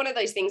it's just one of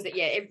those things that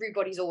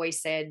everybody's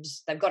always said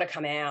they've got to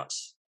come out.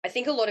 I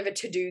think a lot of a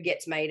to-do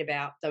gets made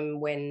about them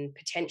when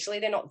potentially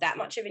they're not that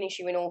much of an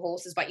issue in all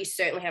horses, but you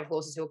certainly have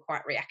horses who are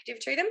quite reactive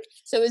to them.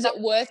 So is it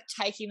worth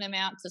taking them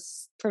out to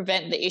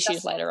prevent the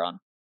issues later on?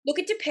 Look,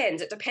 it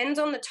depends. It depends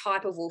on the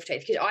type of wolf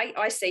teeth, because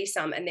I see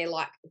some and they're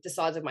like the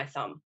size of my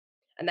thumb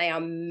and they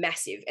are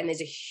massive, and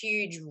there's a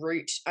huge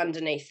root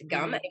underneath the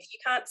gum. And if you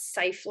can't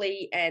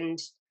safely and,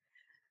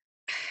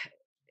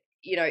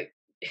 you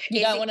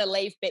don't want to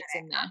leave bits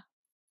in there.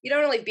 You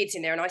don't want to leave bits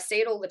in there. And I see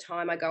it all the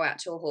time. I go out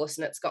to a horse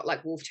and it's got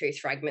like wolf tooth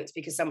fragments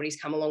because somebody's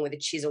come along with a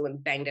chisel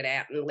and banged it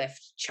out and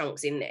left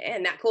chunks in there.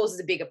 And that causes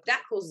a bigger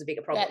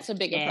problem. That's a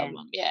bigger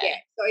problem. Yeah.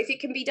 So if it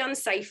can be done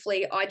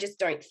safely, I just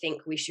don't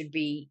think we should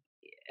be,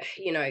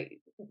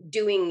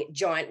 doing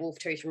giant wolf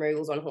tooth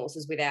removals on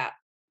horses without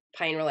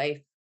pain relief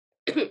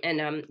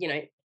and,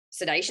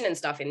 sedation and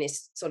stuff in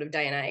this sort of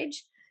day and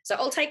age. So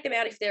I'll take them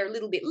out if they're a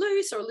little bit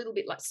loose or a little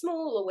bit like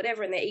small or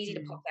whatever, and they're easy to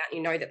pop out and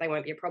you know that they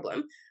won't be a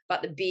problem.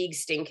 But the big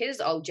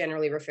stinkers, I'll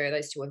generally refer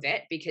those to a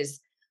vet,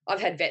 because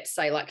I've had vets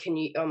say like,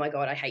 oh my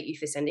God, I hate you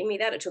for sending me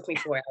that. It took me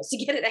 4 hours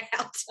to get it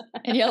out.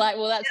 And you're like,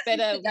 well, that's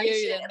better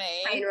you than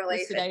me. Pain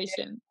relief.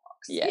 Sedation.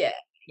 Yeah.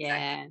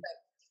 Yeah.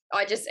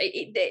 I just,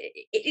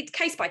 it's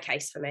case by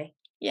case for me.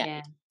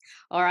 Yeah.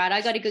 All right.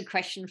 I got a good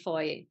question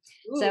for you.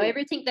 Ooh. So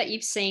everything that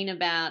you've seen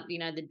about,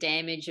 the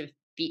damage of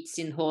bits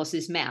in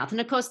horses' mouth, and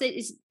of course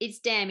it's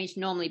damaged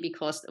normally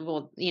because of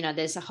all,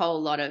 there's a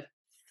whole lot of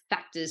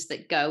factors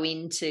that go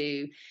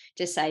into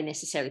just say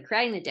necessarily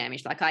creating the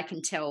damage. Like I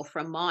can tell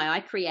from I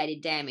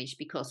created damage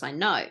because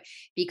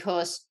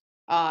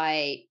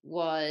I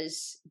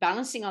was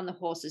balancing on the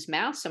horse's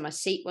mouth, so my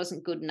seat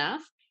wasn't good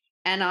enough,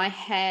 and I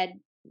had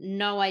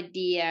no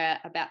idea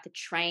about the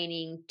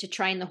training to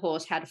train the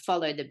horse how to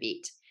follow the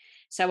bit.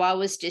 So I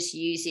was just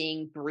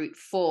using brute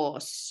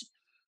force.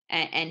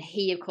 And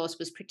he, of course,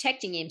 was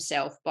protecting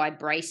himself by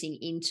bracing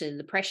into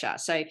the pressure.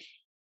 So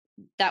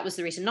that was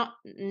the reason, not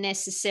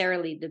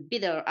necessarily the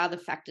bit or other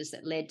factors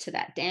that led to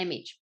that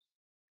damage.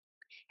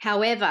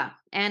 However,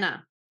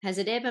 Anna, has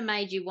it ever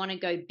made you want to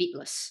go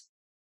bitless?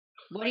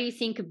 What do you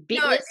think of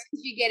bitless? No,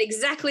 you get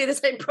exactly the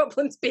same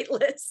problems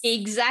bitless.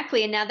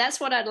 Exactly. And now that's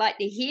what I'd like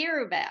to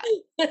hear about.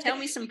 Tell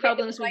me some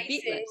problems with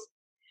bitless.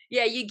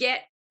 Yeah, you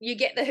get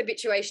the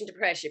habituation to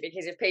pressure,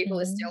 because if people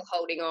are still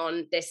holding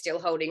on, they're still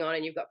holding on,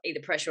 and you've got either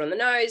pressure on the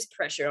nose,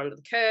 pressure onto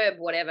the curb,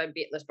 whatever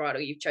bitless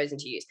bridle you've chosen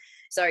to use.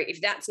 So if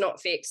that's not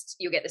fixed,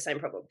 you'll get the same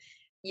problem.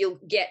 You'll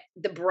get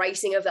the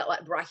bracing of that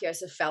like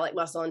brachiocephalic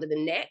muscle under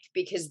the neck,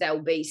 because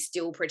they'll be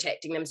still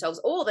protecting themselves,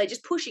 or they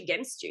just push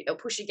against you. They'll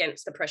push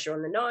against the pressure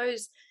on the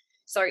nose.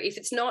 So if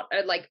it's not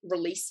a like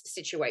release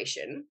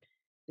situation,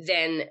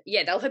 then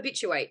they'll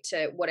habituate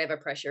to whatever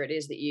pressure it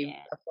is that you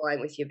are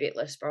applying with your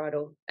bitless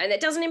bridle. And it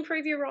doesn't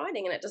improve your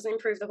riding, and it doesn't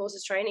improve the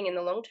horse's training in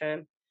the long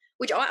term,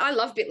 which I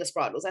love bitless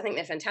bridles. I think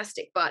they're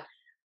fantastic, but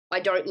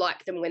I don't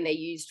like them when they're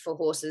used for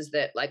horses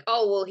that like,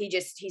 oh, well,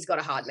 he's got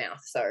a hard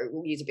mouth, so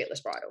we'll use a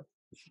bitless bridle.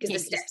 Because the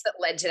steps that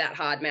led to that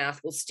hard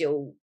mouth will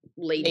still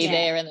lead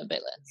there in the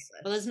bitless.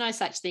 Well, there's no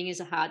such thing as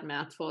a hard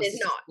mouth horse. There's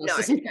not. No,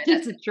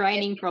 it's a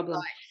training problem.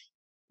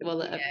 Right.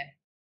 Well,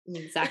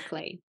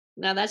 exactly.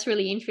 No, that's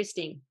really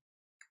interesting.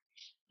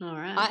 All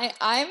right.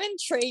 I'm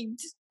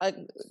intrigued. I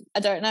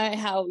don't know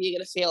how you're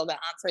going to feel about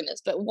answering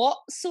this, but what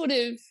sort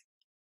of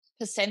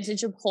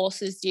percentage of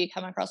horses do you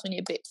come across when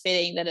you're bit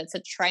fitting that it's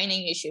a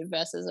training issue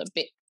versus a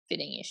bit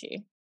fitting issue?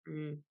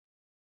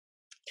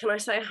 Can I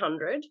say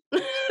 100?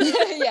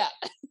 Yeah.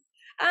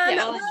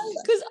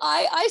 Because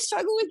I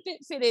struggle with bit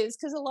fitters,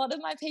 because a lot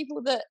of my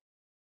people that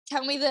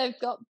tell me they've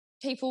got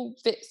people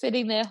bit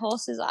fitting their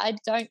horses, I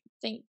don't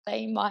think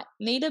they might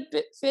need a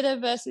bit fitter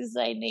versus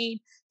they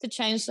need to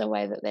change the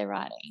way that they're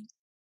riding.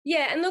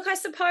 Yeah, and look, I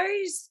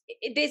suppose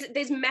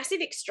there's massive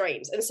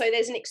extremes. And so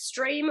there's an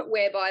extreme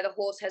whereby the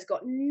horse has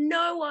got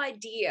no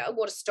idea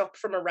what a stop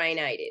from a rein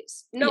aid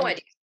is. No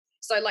idea.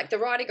 So like the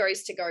rider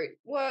goes to go,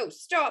 whoa,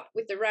 stop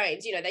with the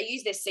reins. You know, they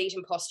use their seat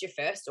and posture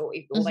first, or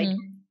they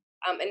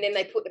and then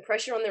they put the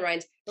pressure on the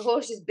reins. The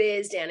horse just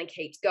bears down and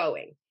keeps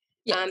going.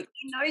 In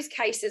those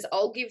cases,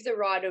 I'll give the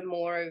rider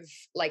more of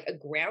like a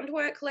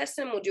groundwork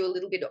lesson. We'll do a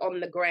little bit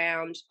on the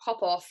ground,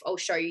 hop off. I'll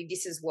show you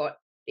this is what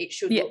it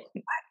should look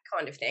like,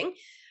 kind of thing.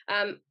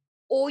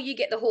 Or you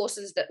get the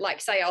horses that, like,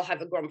 say I'll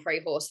have a Grand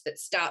Prix horse that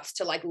starts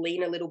to like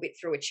lean a little bit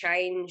through a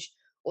change,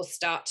 or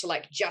start to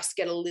like just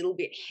get a little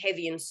bit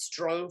heavy and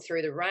strong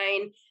through the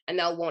rein, and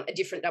they'll want a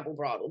different double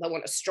bridle. They'll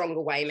want a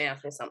stronger way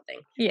mouth or something.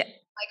 Yeah.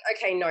 Like,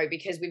 okay, no,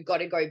 because we've got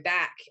to go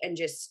back and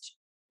just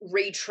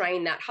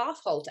retrain that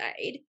half halt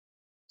aid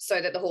so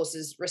that the horse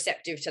is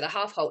receptive to the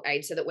half halt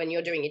aid, so that when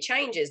you're doing your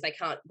changes, they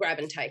can't grab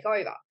and take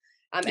over.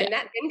 And that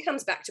then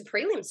comes back to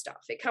prelim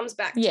stuff. It comes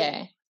back to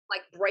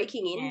like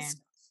breaking in stuff.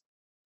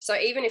 So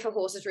even if a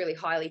horse is really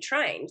highly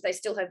trained, they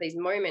still have these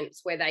moments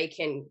where the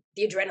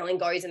adrenaline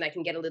goes and they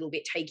can get a little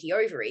bit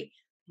takey-overy.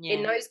 Yeah.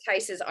 In those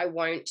cases, I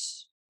won't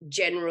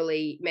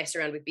generally mess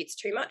around with bits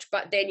too much.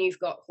 But then you've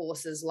got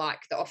horses like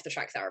the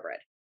off-the-track thoroughbred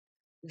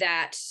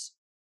that,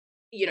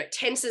 you know,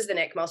 tenses the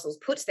neck muscles,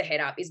 puts the head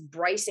up, is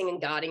bracing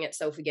and guarding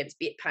itself against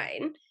bit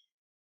pain.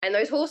 And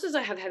those horses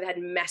have had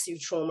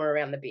massive trauma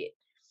around the bit.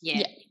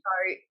 Yeah.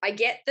 So I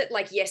get that,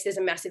 like, yes, there's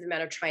a massive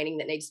amount of training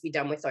that needs to be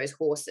done with those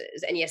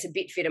horses. And yes, a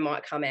bit fitter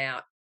might come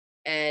out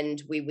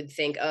and we would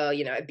think, oh,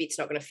 you know, a bit's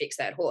not going to fix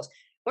that horse.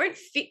 Won't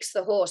fix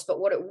the horse, but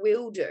what it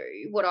will do,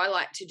 what I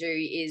like to do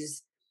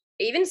is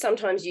even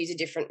sometimes use a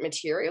different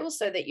material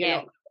so that you're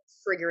not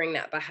triggering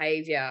that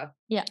behavior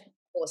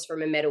horse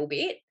from a metal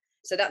bit.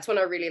 So that's when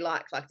I really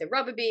like the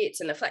rubber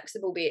bits and the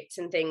flexible bits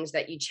and things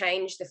that you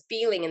change the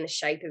feeling and the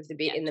shape of the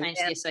bit in the change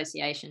the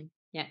association.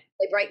 Yeah.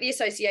 They break the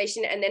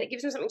association, and then it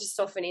gives them something to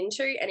soften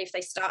into. And if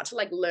they start to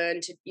like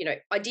learn to, you know,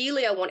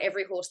 ideally I want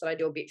every horse that I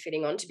do a bit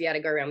fitting on to be able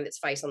to go around with its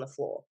face on the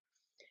floor,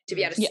 to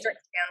be able to stretch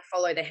down,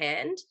 follow the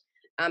hand,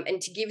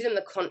 and to give them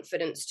the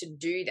confidence to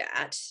do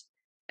that.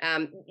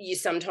 You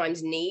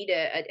sometimes need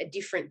a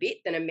different bit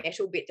than a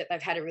metal bit that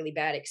they've had a really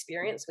bad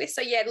experience with.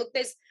 So yeah, look,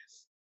 there's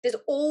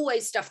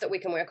always stuff that we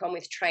can work on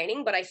with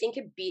training, but I think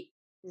a bit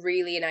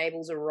really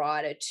enables a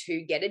rider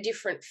to get a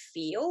different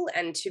feel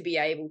and to be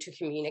able to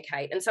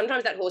communicate. And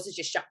sometimes that horse is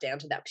just shut down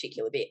to that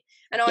particular bit.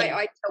 And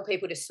I tell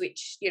people to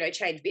switch, you know,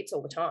 change bits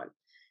all the time.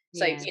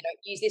 So, you know,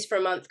 use this for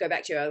a month, go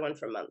back to your other one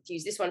for a month,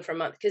 use this one for a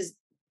month, because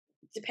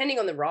depending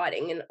on the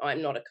riding, and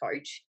I'm not a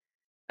coach,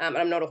 and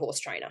I'm not a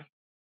horse trainer.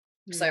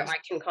 So I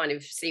can kind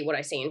of see what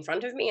I see in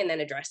front of me and then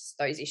address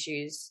those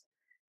issues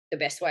the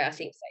best way I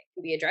think they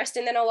can be addressed.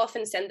 And then I'll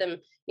often send them,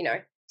 you know,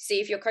 see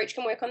if your coach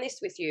can work on this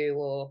with you,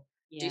 or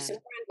do some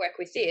groundwork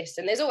with this.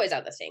 And there's always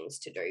other things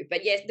to do.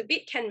 But yes, the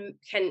bit can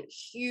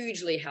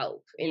hugely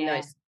help in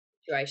those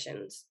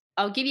situations.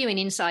 I'll give you an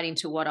insight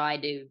into what I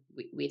do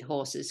with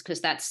horses,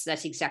 because that's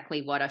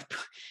exactly what I've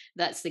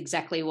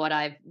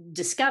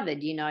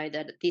discovered. You know,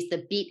 that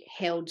the bit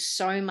held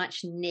so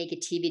much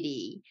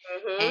negativity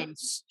and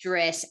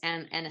stress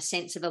and a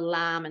sense of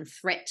alarm and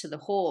threat to the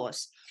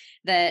horse,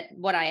 that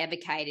what I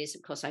advocate is,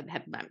 of course, I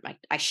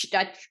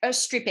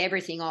strip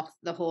everything off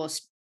the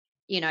horse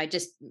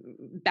just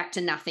back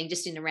to nothing,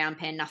 just in a round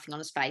pen, nothing on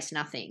his face,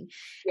 nothing.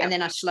 Yep. And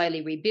then I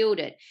slowly rebuild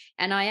it.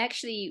 And I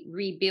actually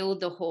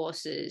rebuild the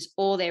horses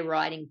or they're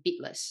riding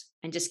bitless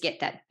and just get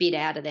that bit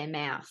out of their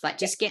mouth. Like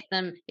just get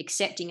them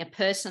accepting a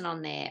person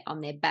on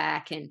their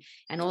back and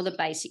all the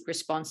basic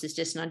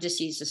responses. And I just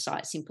use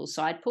a simple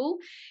side pull.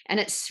 And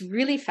it's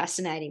really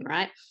fascinating,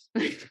 right?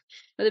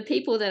 For the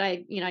people that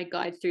I,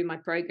 guide through my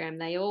program,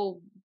 they all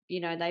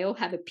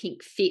have a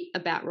pink fit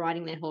about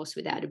riding their horse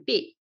without a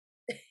bit.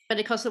 But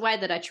because the way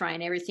that I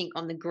train, everything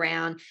on the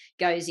ground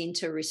goes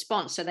into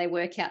response. So they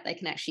work out they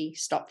can actually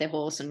stop their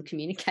horse and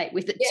communicate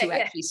with it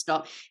actually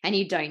stop, and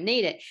you don't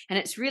need it. And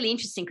it's really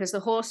interesting because the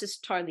horse is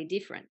totally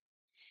different.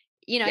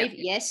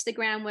 Yes, the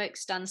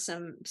groundwork's done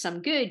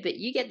some good, but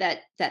you get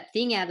that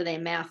thing out of their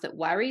mouth that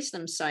worries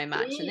them so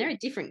much, and they're a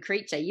different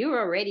creature. You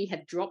already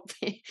have dropped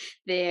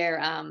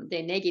their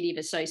negative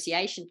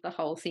association to the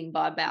whole thing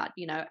by about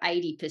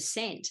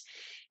 80%.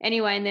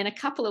 Anyway, and then a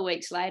couple of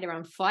weeks later,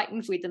 I'm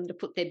fighting with them to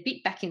put their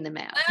bit back in the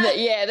mouth.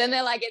 Yeah, then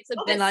they're like, it's a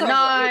bit. Then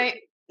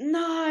like,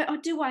 no,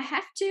 do I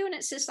have to? And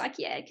it's just like,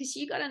 yeah, because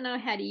you got to know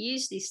how to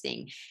use this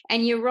thing.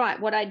 And you're right.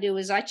 What I do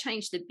is I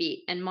change the bit,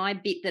 and my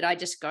bit that I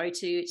just go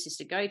to, it's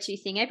just a go-to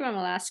thing. Everyone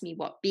will ask me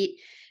what bit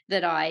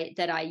that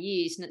I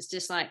use, and it's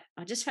just like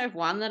I just have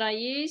one that I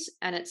use,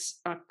 and it's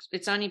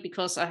only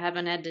because I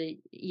haven't had to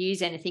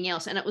use anything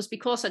else. And it was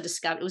because I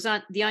discovered it was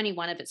the only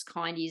one of its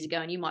kind years ago,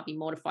 and you might be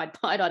mortified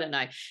by it, I don't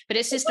know, but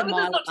it's just a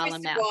Mile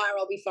Mullen mouth.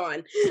 I'll be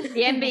fine.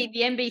 the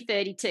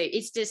MB32.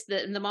 It's just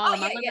the Mile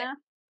Mullen mouth.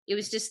 It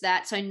was just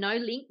that, so no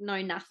link,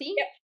 no nothing.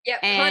 Yep.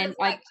 And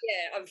kind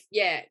of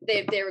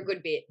they're a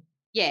good bit.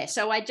 Yeah,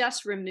 so I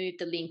just removed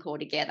the link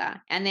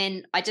altogether, and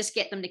then I just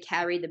get them to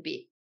carry the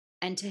bit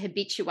and to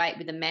habituate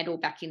with the medal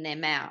back in their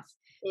mouth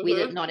with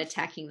it not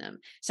attacking them.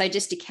 So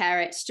just to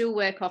carry it, still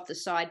work off the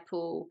side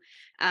pull.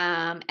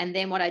 And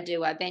then what I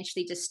do, I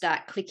eventually just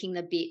start clicking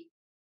the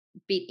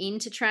bit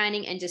into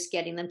training and just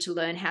getting them to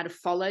learn how to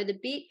follow the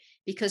bit,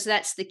 because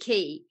that's the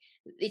key.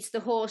 It's the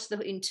horse.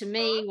 And to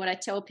me, what I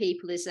tell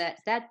people is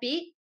that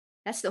bit,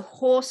 that's the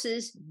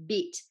horse's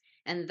bit.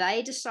 And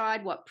they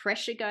decide what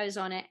pressure goes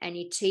on it, and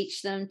you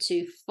teach them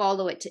to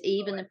follow it, to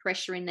even the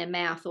pressure in their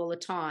mouth all the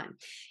time,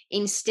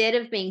 instead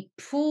of being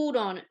pulled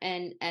on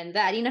and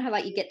that. You know how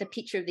like you get the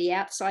picture of the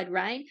outside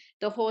rein?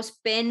 The horse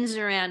bends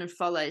around and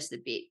follows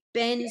the bit,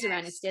 bends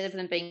around, instead of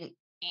them being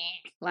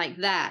like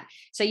that.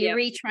 So you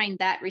retrain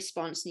that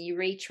response, and you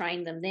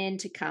retrain them then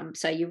to come.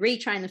 So you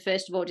retrain them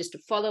first of all just to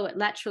follow it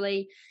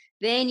laterally,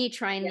 then you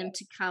train them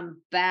to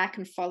come back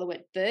and follow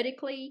it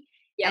vertically.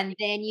 And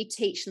then you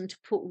teach them to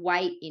put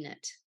weight in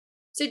it.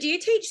 So do you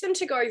teach them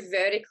to go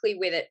vertically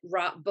with it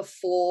right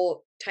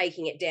before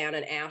taking it down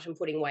and out and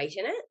putting weight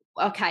in it?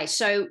 Okay,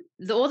 so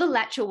all the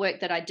lateral work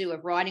that I do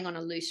of riding on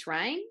a loose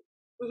rein,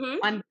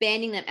 I'm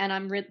bending them, and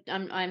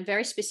I'm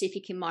very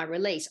specific in my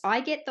release.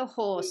 I get the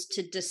horse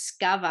to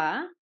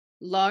discover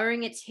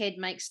lowering its head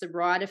makes the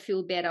rider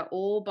feel better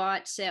all by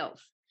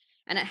itself,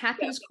 and it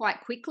happens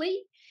quite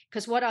quickly.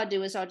 Because what I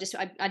do is I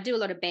do a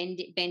lot of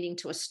bending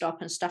to a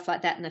stop and stuff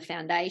like that in the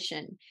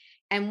foundation.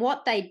 And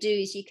what they do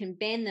is you can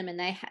bend them, and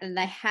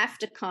they have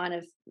to kind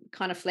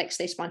of flex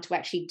their spine to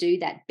actually do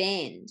that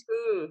bend.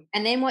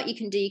 And then what you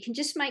can do, you can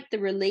just make the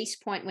release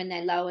point when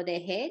they lower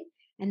their head,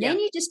 and then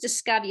you just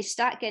discover, you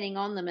start getting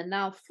on them, and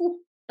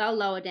they'll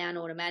lower down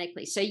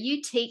automatically. So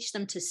you teach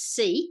them to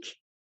seek,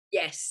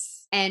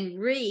 and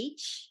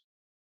reach,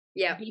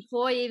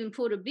 before you even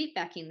put a bit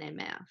back in their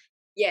mouth.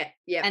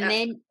 And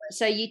then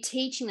so you're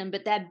teaching them,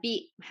 but that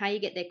bit, how you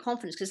get their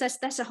confidence, because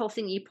that's the whole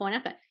thing you point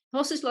up at.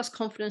 Horses lost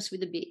confidence with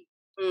the bit.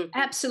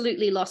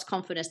 Absolutely lost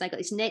confidence. They got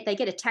this they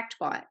get attacked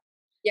by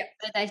it.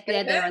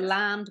 They're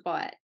alarmed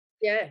by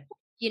it.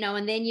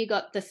 And then you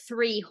got the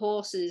three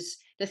horses.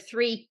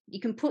 You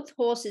can put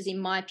horses, in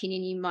my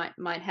opinion, you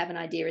might have an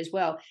idea as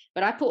well,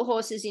 but I put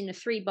horses in the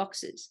three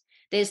boxes.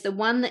 There's the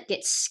one that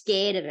gets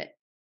scared of it,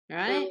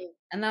 right?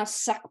 And they'll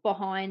suck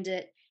behind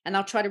it, and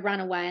they'll try to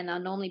run away, and they'll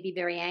normally be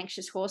very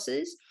anxious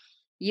horses.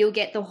 You'll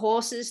get the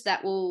horses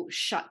that will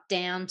shut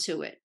down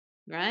to it,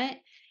 right?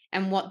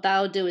 And what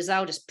they'll do is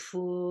they'll just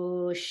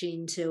push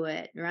into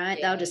it, right?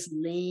 They'll just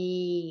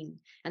lean,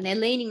 and they're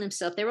leaning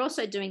themselves. They're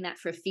also doing that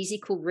for a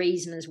physical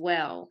reason as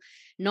well,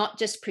 not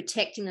just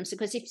protecting them.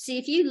 Because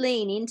if you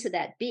lean into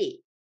that bit,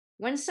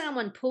 when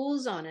someone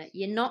pulls on it,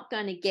 you're not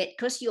going to get,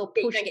 because you're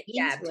pushing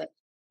into it,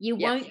 you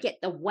won't get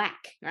the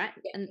whack, right?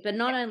 But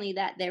not only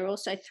that, they're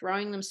also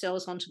throwing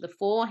themselves onto the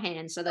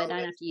forehand, so they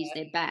don't have to use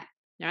their back,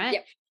 right?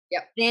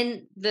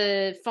 Then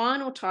the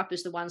final type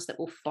is the ones that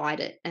will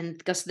fight it, and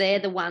because they're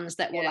the ones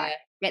that will like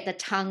get the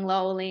tongue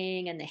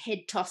lolling and the head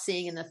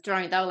tossing and the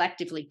throwing. They'll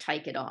actively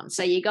take it on.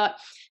 So you got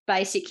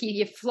basically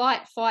your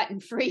flight, fight,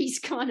 and freeze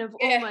kind of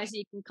almost.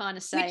 You can kind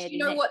of say Which, it. You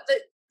know what?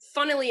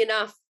 Funnily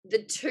enough,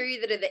 the two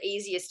that are the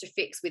easiest to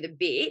fix with a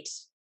bit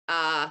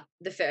are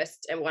the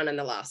first one and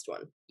the last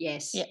one.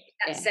 Yes.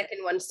 That second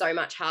one's so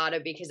much harder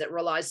because it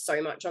relies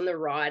so much on the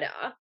rider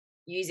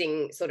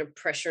using sort of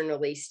pressure and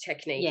release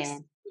techniques.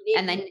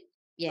 And then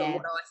Yeah.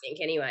 what I think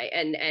anyway,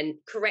 and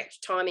correct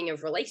timing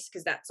of release,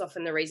 because that's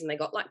often the reason they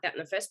got like that in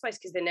the first place,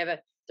 because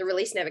the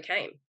release never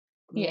came.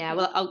 Yeah.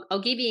 Well,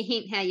 I'll give you a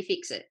hint how you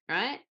fix it,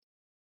 right?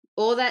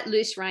 All that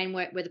loose rein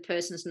work where the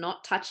person's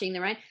not touching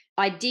the rein.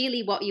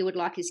 Ideally, what you would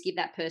like is give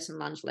that person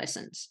lunge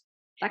lessons.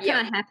 That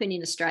can't happen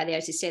in Australia,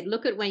 as you said.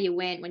 Look at when you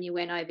went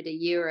over to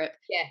Europe,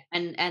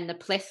 and the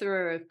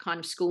plethora of kind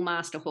of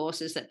schoolmaster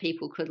horses that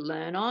people could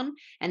learn on,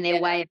 and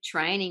their way of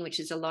training, which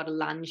is a lot of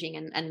lunging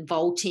and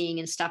vaulting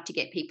and stuff to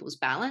get people's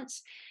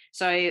balance.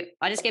 So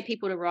I just get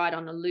people to ride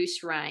on a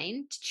loose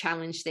rein to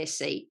challenge their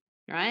seat,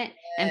 right?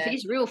 And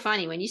it's real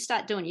funny when you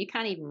start doing, you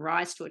can't even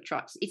rise to a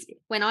trot. It's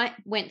when I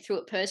went through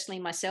it personally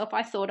myself,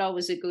 I thought I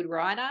was a good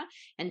rider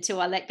until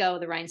I let go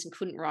of the reins and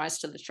couldn't rise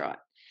to the trot.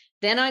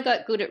 Then I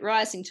got good at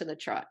rising to the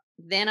trot.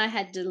 Then I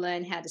had to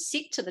learn how to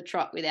sit to the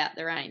trot without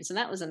the reins, and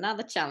that was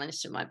another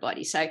challenge to my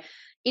body. So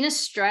in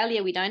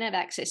Australia, we don't have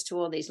access to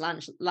all these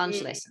lunge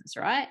lessons,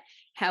 right?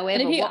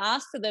 However, and if you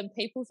ask for them,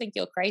 people think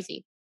you're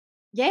crazy.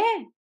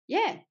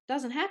 Yeah,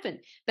 doesn't happen.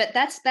 But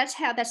that's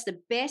the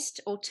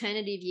best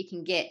alternative you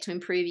can get to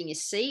improving your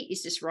seat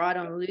is just ride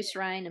on a loose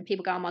rein. And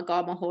people go, oh my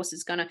God, my horse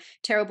is gonna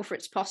terrible for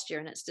its posture.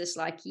 And it's just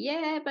like,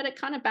 yeah, but it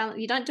kind of balance.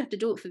 You don't have to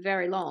do it for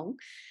very long,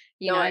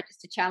 you know, just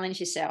to challenge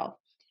yourself.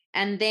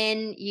 And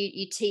then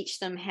you teach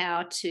them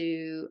how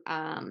to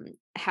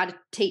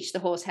teach the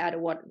horse how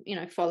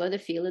to follow the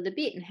feel of the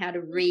bit and how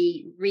to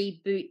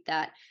reboot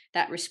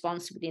that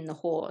response within the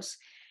horse.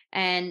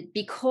 And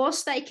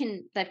because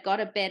they've got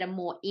a better,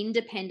 more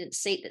independent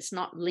seat that's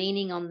not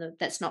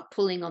that's not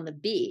pulling on the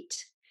bit,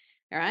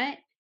 right?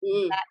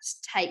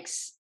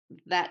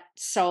 That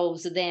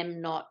solves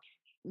them not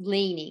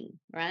leaning,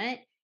 right?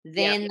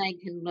 Then they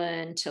can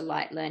learn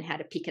how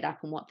to pick it up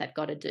and what they've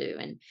got to do.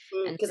 And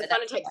because it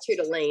kind of takes two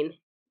to lean.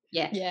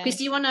 Yeah. Because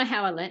do you want to know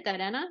how I learnt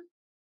that, Anna?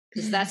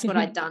 Because that's what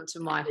I'd done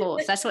to my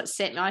horse. That's what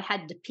set me. I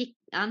had to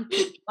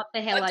unpick what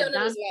the hell I'd done.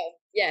 As well.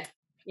 Yeah.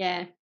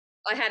 Yeah.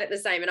 I had it the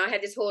same, and I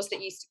had this horse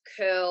that used to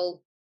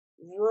curl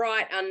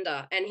right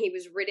under, and he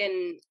was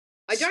ridden.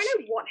 I don't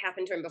know what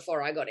happened to him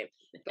before I got him,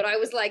 but I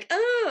was like,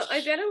 I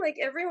better, like,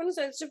 everyone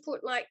says to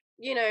put, like,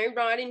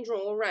 ride in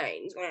draw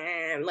reins,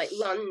 like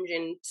lunge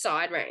and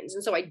side reins,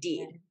 and so I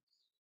did.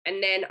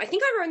 And then I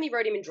think I only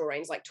rode him in draw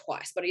reins like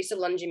twice, but I used to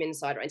lunge him in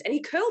side reins, and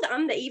he curled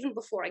under even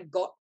before I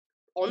got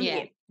on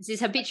him. It's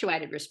his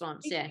habituated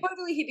response. He's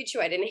totally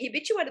habituated, and he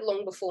habituated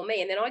long before me,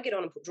 and then I get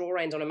on and put draw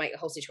reins on and make the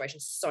whole situation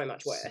so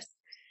much worse.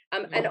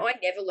 And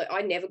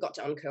I never got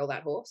to uncurl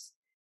that horse.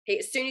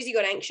 As soon as he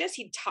got anxious,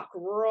 he'd tuck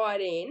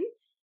right in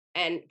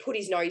and put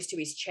his nose to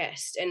his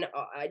chest. And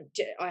I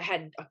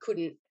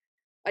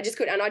just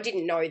couldn't. And I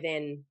didn't know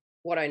then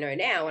what I know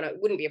now, and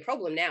it wouldn't be a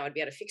problem now. I'd be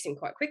able to fix him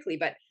quite quickly.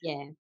 But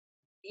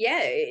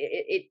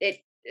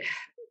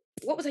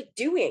what was I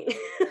doing?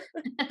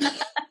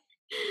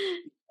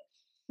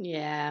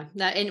 Yeah.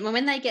 No, and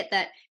when they get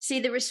that, see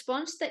the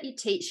response that you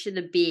teach to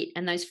the bit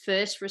and those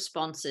first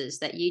responses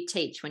that you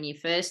teach when you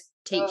first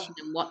teach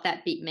them what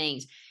that bit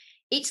means.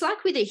 It's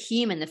like with a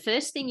human, the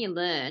first thing you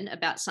learn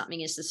about something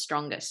is the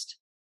strongest.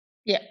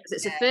 Yeah.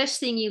 It's the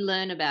first thing you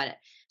learn about it.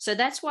 So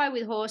that's why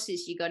with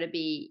horses, you've got to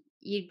be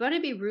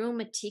real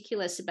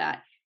meticulous about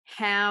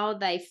how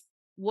they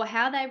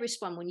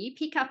respond. When you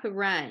pick up a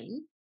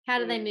rein, how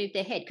do they move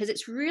their head? Because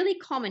it's really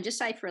common, just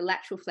say for a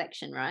lateral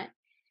flexion, right?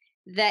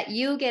 That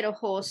you'll get a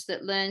horse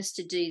that learns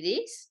to do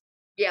this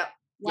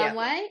one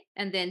way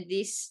and then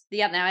this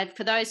the other. Now,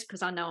 for those,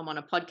 because I know I'm on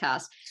a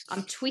podcast,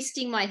 I'm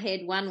twisting my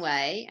head one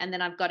way and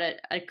then I've got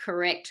a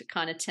correct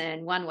kind of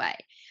turn one way.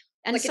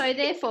 And like so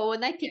therefore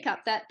when they pick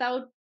up that,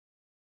 they'll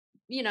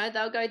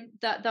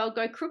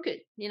go crooked,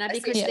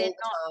 because they're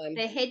not,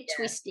 their head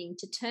twisting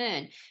to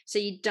turn. So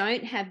you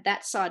don't have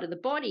that side of the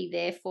body,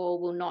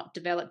 therefore will not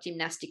develop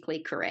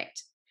gymnastically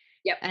correct.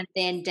 Yep. And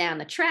then down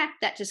the track,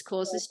 that just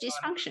causes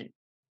dysfunction.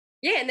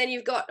 Yeah, and then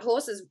you've got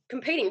horses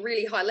competing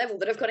really high level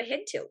that have got a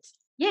head tilt.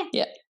 Yeah.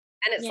 Yeah.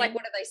 And it's like,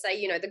 what do they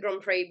say? The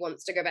Grand Prix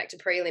wants to go back to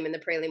prelim and the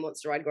prelim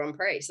wants to ride Grand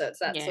Prix. So it's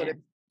that sort of,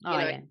 you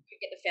get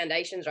the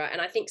foundations right.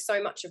 And I think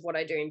so much of what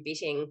I do in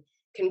bitting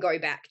can go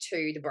back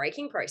to the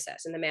breaking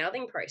process and the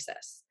mouthing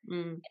process.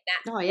 And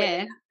that's whether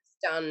that's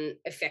done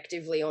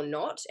effectively or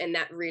not. And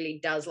that really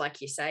does,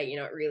 like you say,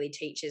 it really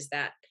teaches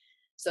that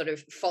sort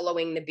of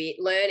following the bit,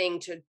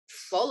 learning to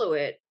follow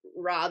it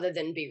rather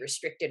than be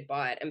restricted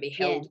by it and be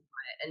held by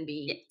it and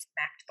be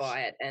smacked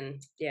by it. And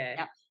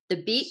the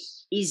bit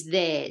is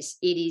theirs.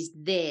 It is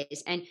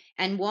theirs.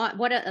 And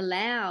what it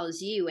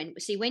allows you, and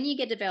see, when you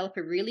develop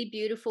a really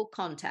beautiful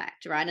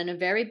contact, right, and a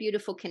very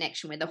beautiful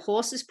connection where the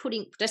horse is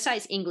putting, just say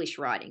it's English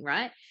riding,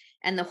 right,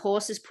 and the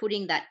horse is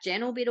putting that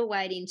gentle bit of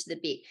weight into the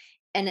bit,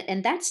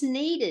 and that's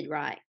needed,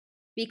 right,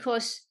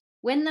 because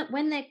when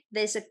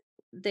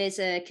there's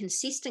a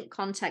consistent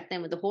contact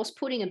then with the horse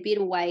putting a bit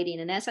of weight in.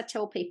 And as I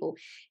tell people,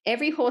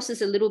 every horse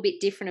is a little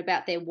bit different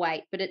about their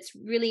weight, but it's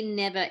really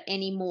never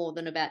any more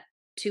than about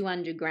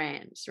 200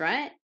 grams,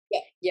 right?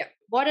 Yeah.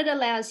 What it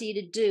allows you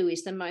to do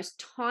is the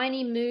most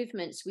tiny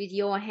movements with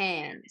your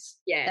hands.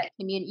 Yeah. That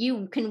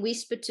you can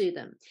whisper to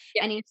them.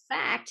 Yeah. And in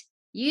fact,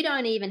 you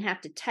don't even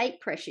have to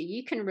take pressure.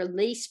 You can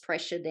release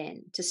pressure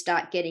then to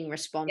start getting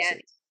responses.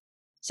 Yeah.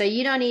 So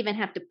you don't even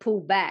have to pull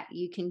back.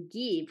 You can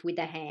give with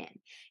a hand.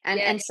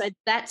 And so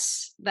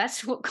that's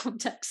what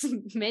contact's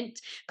meant,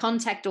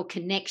 contact or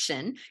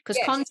connection,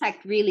 because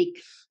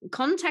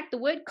the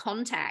word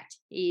contact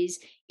is,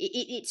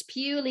 it's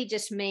purely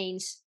just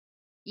means,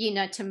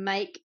 to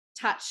make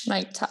touch.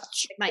 Make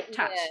touch. That's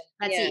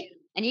it.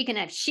 And you can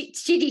have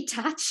shitty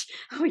touch,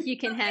 or you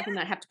can have, we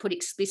might have to put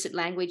explicit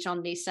language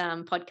on this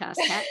podcast,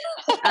 Kat,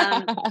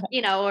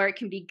 or it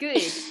can be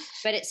good,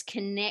 but it's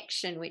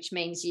connection, which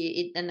means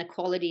and the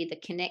quality of the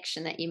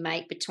connection that you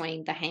make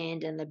between the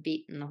hand and the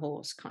bit and the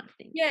horse kind of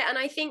thing. Yeah, and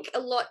I think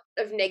a lot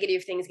of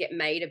negative things get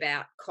made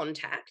about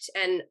contact,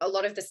 and a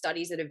lot of the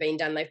studies that have been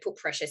done, they've put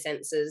pressure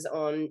sensors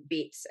on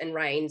bits and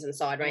reins and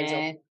side reins.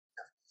 Yeah.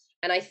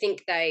 And I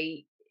think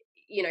they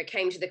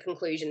came to the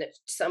conclusion that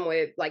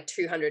somewhere like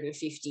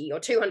 250 or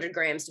 200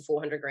 grams to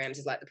 400 grams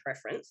is like the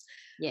preference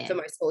for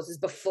most horses,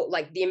 before,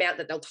 like, the amount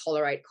that they'll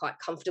tolerate quite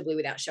comfortably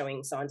without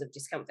showing signs of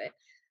discomfort.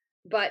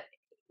 But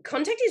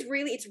contact is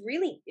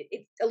really,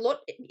 a lot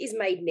is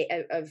made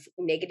of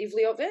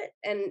negatively of it.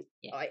 And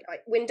I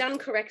when done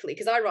correctly,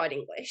 because I write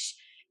English,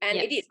 and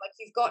it is like,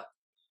 you've got,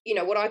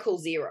 what I call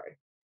zero,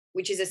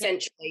 which is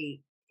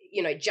essentially,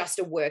 just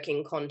a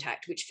working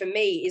contact, which for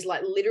me is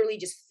like literally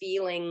just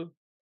feeling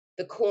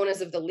the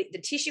corners of the lip,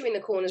 the tissue in the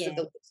corners of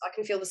the lips. I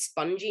can feel the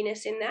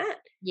sponginess in that.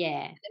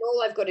 Yeah. And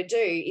all I've got to do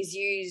is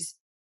use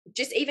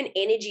just even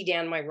energy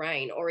down my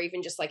rein, or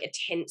even just like a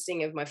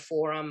tensing of my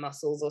forearm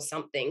muscles or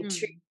something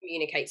to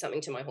communicate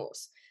something to my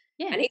horse.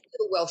 Yeah. And he's a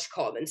little Welsh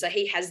cob, and so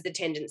he has the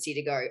tendency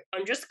to go,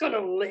 I'm just going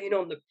to lean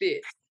on the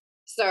bit.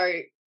 So,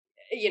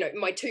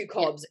 my two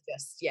cobs are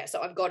just,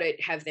 so I've got to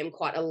have them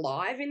quite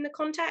alive in the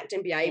contact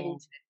and be able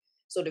to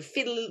sort of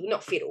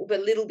not fiddle, but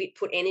a little bit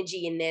put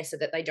energy in there so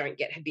that they don't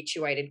get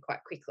habituated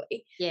quite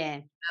quickly.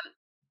 Yeah.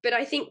 But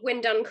I think when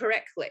done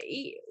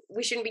correctly,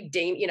 we shouldn't be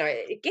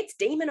it gets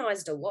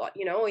demonized a lot,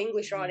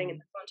 English riding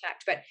and the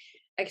contact. But,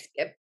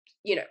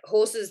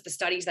 horses, the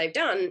studies they've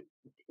done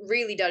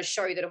really does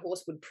show that a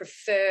horse would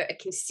prefer a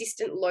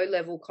consistent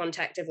low-level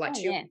contact of like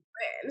 200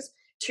 grams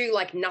to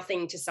like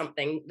nothing to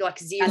something, like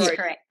zero. That's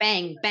correct.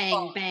 Bang,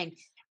 bang, bang.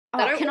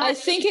 I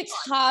think it's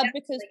hard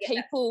because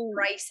people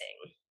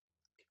racing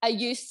are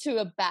used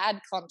to a bad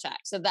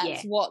contact, so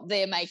that's what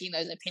they're making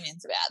those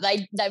opinions about.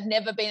 They've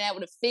never been able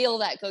to feel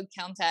that good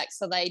contact,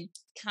 so they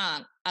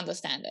can't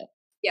understand it.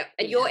 Yeah,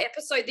 and your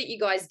episode that you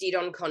guys did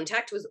on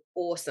contact was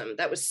awesome.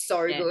 That was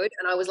so good,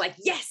 and I was like,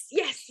 yes.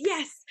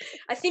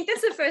 I think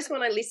that's the first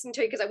one I listened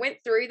to, because I went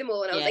through them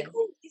all and I was like,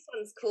 oh, this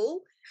one's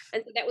cool.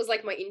 And so that was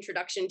like my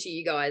introduction to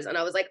you guys, and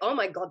I was like, oh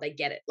my God, they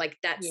get it. Like,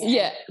 that's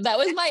that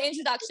was my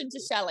introduction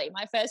to Shelley.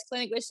 My first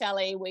clinic with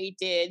Shelley, we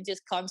did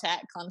just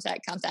contact,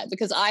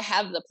 because I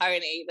have the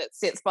pony that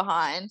sits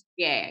behind.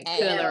 Yeah,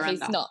 and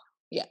he's not.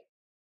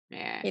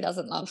 He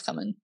doesn't love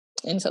coming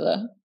into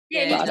the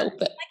bridle,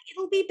 but like,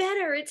 it'll be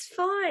better. It's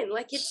fine.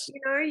 Like, it's,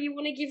 you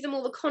want to give them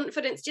all the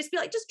confidence. Just be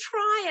like, just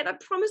try it. I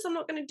promise I'm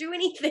not going to do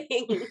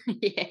anything.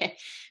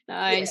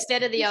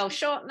 Instead of the old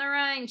shorten the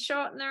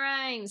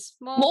reins,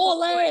 more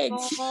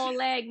legs,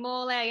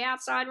 more leg,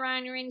 outside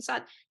rein or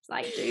inside. It's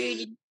like, dude,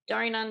 you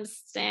don't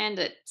understand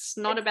it. It's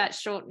not about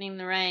shortening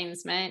the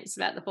reins, man. It's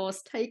about the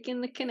horse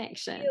taking the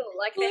connection.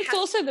 It's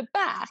also the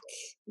back.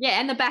 Yeah,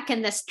 and the back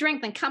and the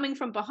strength and coming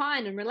from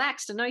behind and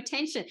relaxed and no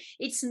tension.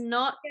 It's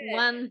not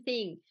one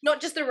thing. Not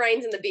just the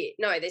reins and the bit.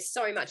 No, there's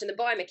so much. And the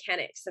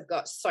biomechanics have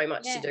got so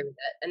much to do with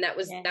it. And that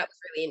was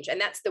really interesting.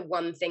 And that's the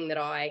one thing that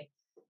I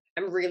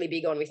am really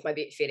big on with my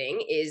bit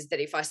fitting, is that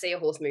if I see a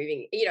horse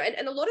moving,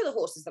 and a lot of the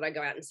horses that I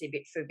go out and see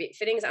for bit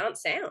fittings aren't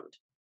sound.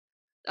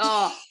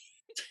 Oh,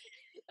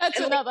 that's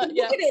and another.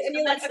 Look at it and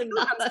you're like, I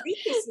can't see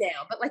this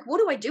now. But like, what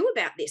do I do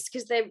about this?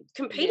 Because they're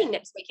competing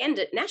next weekend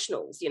at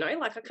nationals.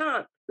 Like, I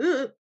can't.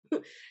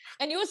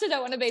 And you also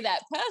don't want to be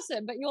that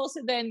person, but you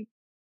also then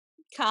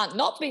can't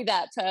not be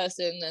that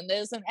person, and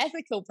there's an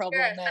ethical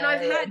problem there.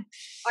 And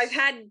I've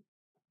had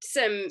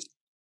some.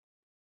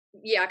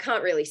 I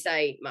can't really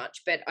say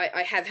much, but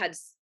I have had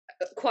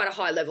quite a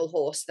high level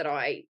horse that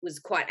I was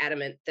quite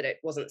adamant that it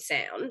wasn't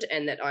sound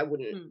and that I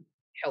wouldn't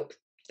help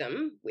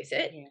them with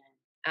it.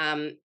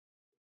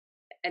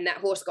 And that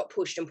horse got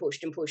pushed and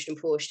pushed and pushed and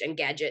pushed, and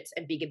gadgets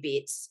and bigger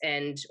bits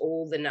and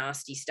all the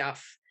nasty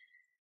stuff.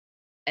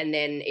 And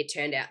then it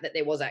turned out that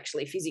there was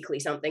actually physically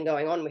something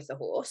going on with the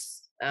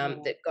horse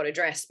that got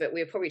addressed. But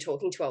we were probably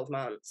talking 12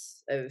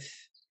 months of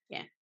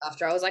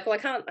after I was like, well, I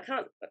can't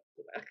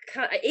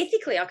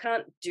ethically, I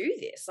can't do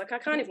this. Like, I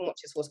can't even watch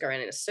this horse go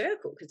around in a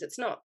circle, because it's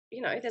not,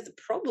 there's a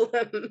problem.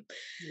 And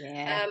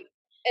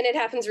it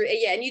happens.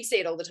 And you'd see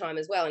it all the time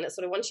as well. And it's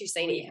sort of, once you've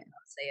seen it, you can't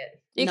see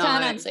it. You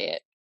can't unsee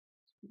it.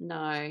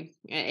 No,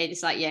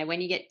 it's like,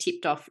 when you get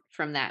tipped off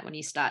from that, when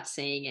you start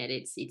seeing it,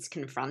 it's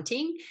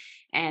confronting,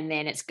 and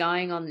then it's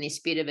going on this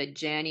bit of a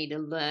journey to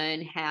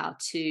learn how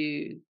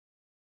to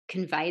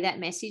convey that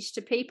message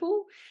to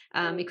people,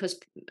 because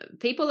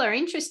people are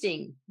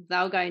interesting.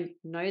 They'll go,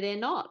 no, they're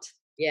not.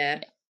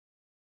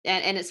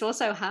 And it's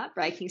also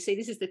heartbreaking. See,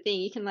 this is the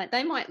thing. You can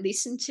they might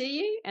listen to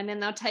you, and then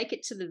they'll take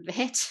it to the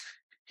vet.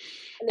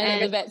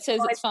 And the vet says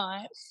it's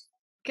fine.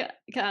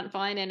 Can't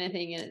find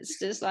anything, and it's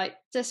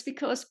just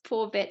because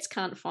poor vets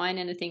can't find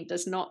anything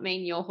does not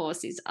mean your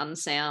horse is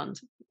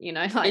unsound.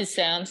 Is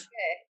sound.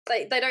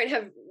 Yeah, they don't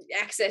have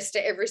access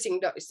to every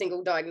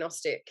single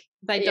diagnostic.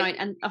 They don't,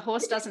 and a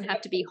horse doesn't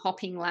have to be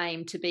hopping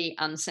lame to be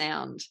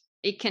unsound.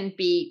 It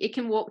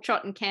can walk,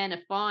 trot, and canter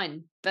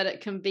fine, but it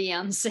can be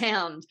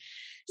unsound.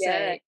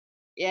 Yeah. So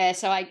yeah,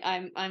 so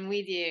I'm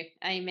with you.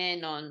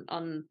 Amen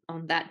on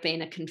that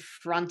being a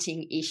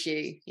confronting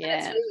issue. Yeah,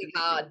 and it's really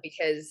hard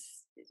because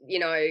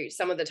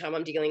some of the time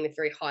I'm dealing with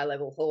very high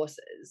level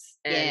horses,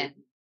 and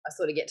I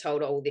sort of get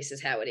told, "Oh, this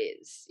is how it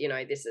is."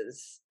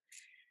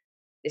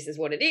 This is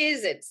what it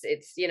is.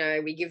 It's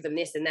we give them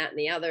this and that and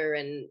the other,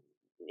 and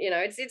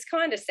it's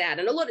kind of sad.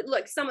 And a lot of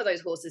some of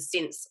those horses,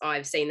 since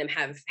I've seen them,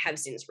 have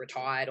since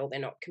retired, or they're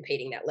not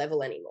competing that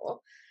level anymore.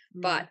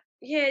 But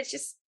yeah,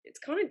 it's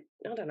kind of,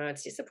 I don't know,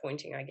 it's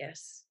disappointing, I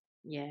guess.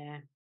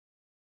 Yeah.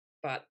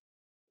 But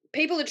I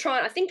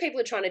think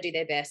people are trying to do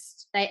their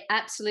best. They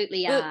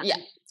absolutely are. Yeah.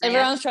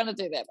 Everyone's trying to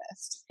do their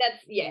best.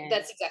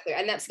 That's exactly,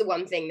 and that's the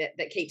one thing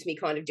that keeps me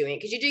kind of doing it,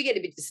 because you do get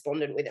a bit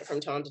despondent with it from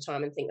time to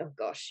time and think, oh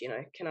gosh,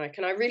 can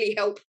I really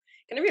help?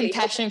 Can I really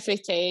compassion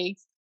fatigue?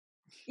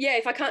 Yeah,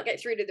 if I can't get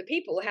through to the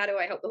people, how do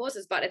I help the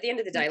horses? But at the end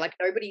of the day,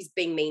 nobody's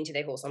being mean to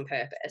their horse on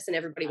purpose, and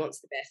everybody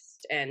wants the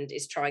best and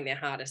is trying their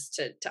hardest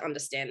to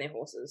understand their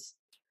horses.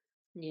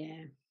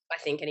 Yeah. I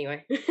think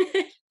anyway.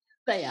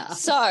 They are.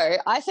 So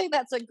I think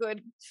that's a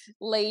good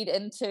lead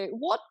into,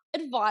 what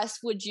advice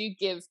would you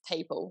give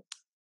people?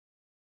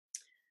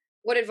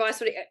 What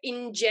advice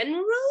in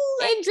general?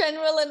 In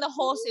general, in the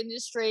horse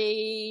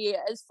industry,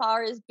 as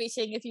far as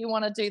bitting, if you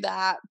want to do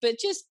that, but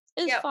just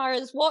as far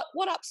as what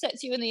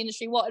upsets you in the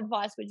industry, what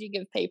advice would you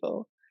give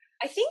people?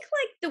 I think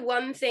the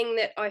one thing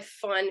that I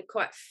find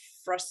quite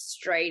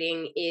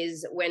frustrating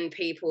is when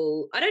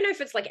people, I don't know if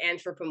it's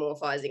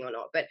anthropomorphizing or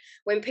not, but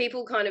when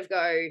people kind of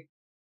go,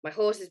 my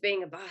horse is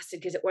being a bastard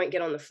because it won't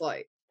get on the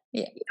float.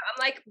 Yeah. I'm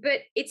like, but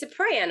it's a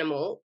prey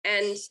animal,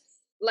 and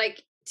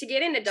to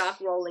get in a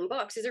dark rolling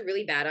box is a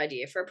really bad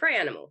idea for a prey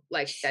animal.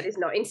 That is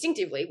not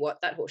instinctively what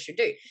that horse should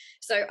do.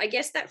 So I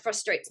guess that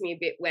frustrates me a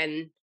bit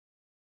when,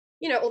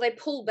 or they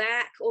pull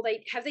back, or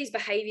they have these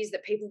behaviors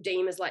that people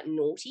deem as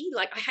naughty.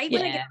 I hate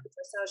when I get a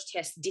dressage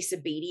test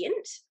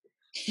disobedient.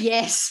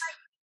 Yes.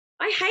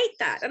 I hate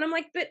that. And I'm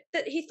like, but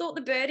that he thought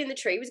the bird in the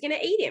tree was going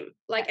to eat him.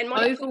 And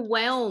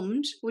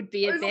overwhelmed would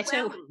be a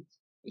better.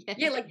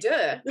 Yeah,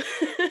 duh.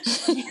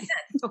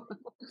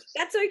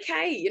 That's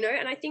okay,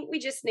 and I think we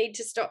just need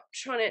to stop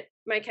trying to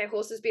make our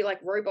horses be like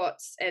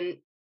robots, and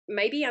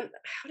maybe, I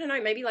don't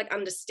know, maybe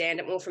understand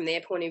it more from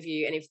their point of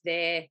view. And if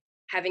they're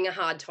having a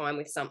hard time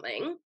with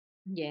something,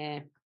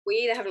 we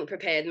either haven't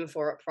prepared them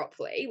for it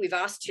properly, we've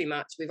asked too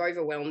much, we've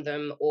overwhelmed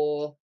them,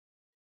 or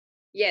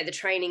the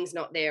training's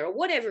not there, or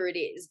whatever it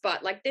is.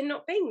 But they're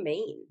not being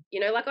mean,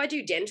 I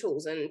do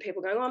dentals and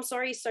people go, oh, I'm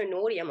sorry, he's so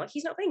naughty. I'm like,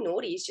 he's not being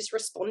naughty, he's just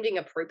responding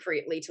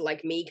appropriately to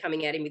me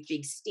coming at him with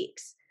big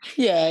sticks.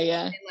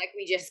 And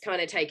we just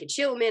kind of take a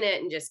chill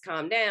minute and just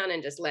calm down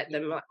and just let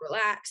them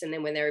relax, and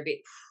then when they're a bit,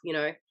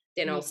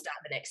 then I'll start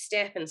the next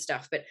step and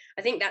stuff. But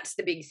I think that's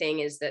the big thing,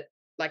 is that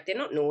they're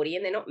not naughty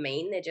and they're not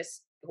mean, they're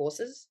just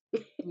horses.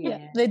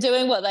 They're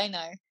doing what they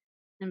know.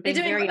 And being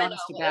very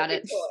honest about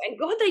it. And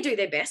God, they do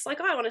their best. I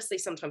honestly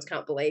sometimes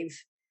can't believe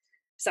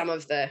some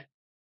of the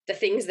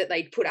things that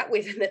they put up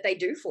with and that they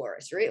do for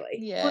us, really.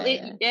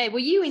 Well,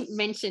 you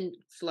mentioned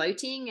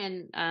floating,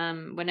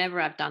 and whenever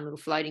I've done little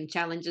floating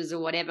challenges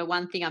or whatever,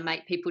 one thing I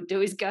make people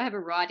do is go have a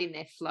ride in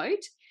their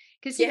float.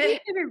 Because if you've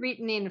never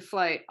ridden in a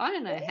float, I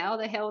don't know how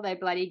the hell they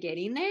bloody get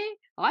in there.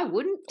 I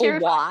wouldn't. Or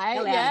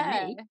why?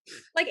 Yeah.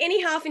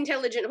 Any half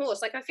intelligent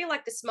horse. I feel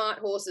like the smart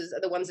horses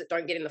are the ones that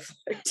don't get in the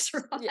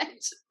float.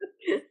 Right.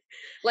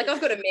 I've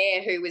got a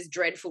mare who was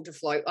dreadful to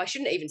float. I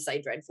shouldn't even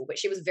say dreadful, but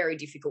she was very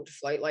difficult to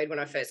float load when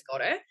I first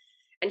got her.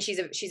 And she's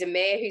a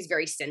mare who's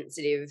very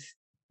sensitive.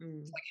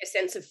 Her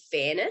sense of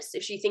fairness.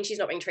 If she thinks she's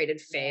not being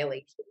treated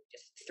fairly, she'll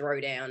just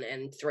throw down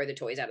and throw the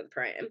toys out of the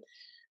pram.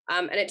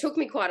 And it took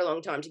me quite a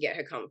long time to get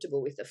her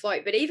comfortable with the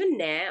float. But even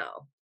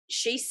now,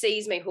 she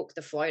sees me hook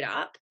the float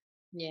up.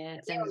 Yeah,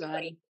 it's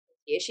anxiety.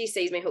 Yeah, she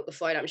sees me hook the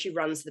float up and she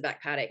runs to the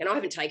back paddock. And I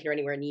haven't taken her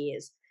anywhere in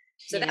years.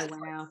 So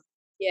wow.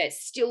 It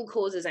still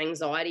causes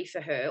anxiety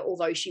for her,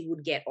 although she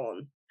would get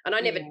on. And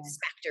I never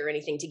smacked her or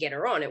anything to get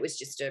her on. It was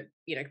just a,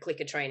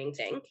 clicker training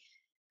thing.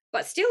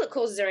 But still it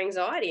causes her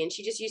anxiety. And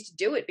she just used to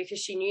do it because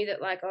she knew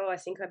that I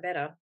think I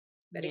better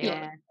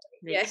get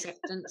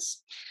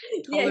acceptance,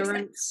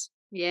 tolerance.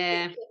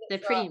 Yeah, they're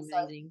pretty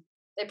amazing.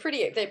 They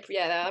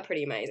are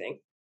pretty amazing.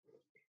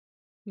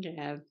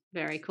 Yeah,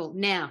 very cool.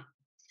 Now,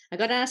 I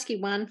got to ask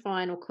you one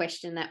final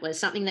question. That was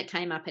something that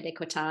came up at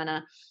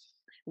Equitana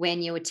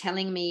when you were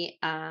telling me,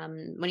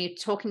 when you're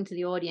talking to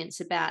the audience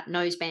about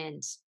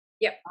nosebands.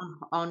 Yep.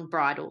 On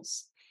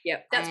bridles.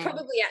 Yep. That's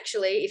probably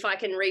actually, if I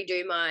can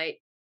redo my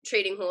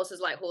treating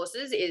horses like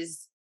horses,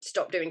 is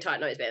stop doing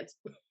tight nosebands.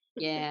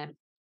 Yeah.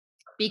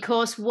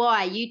 Because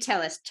why? You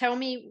tell us. Tell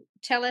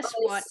us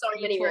what so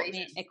you many taught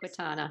reasons. me at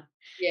Equitana.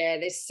 Yeah,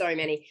 there's so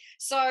many.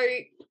 So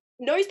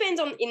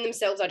nosebands in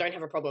themselves I don't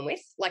have a problem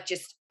with, like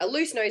just a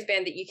loose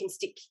noseband that you can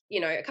stick,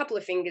 a couple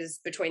of fingers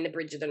between the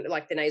bridge of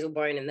like the nasal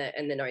bone and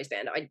the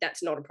noseband.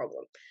 That's not a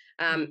problem.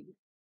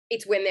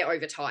 It's when they're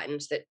over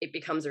tightened that it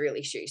becomes a real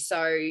issue.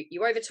 So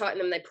you over tighten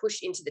them, they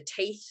push into the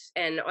teeth,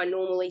 and I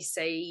normally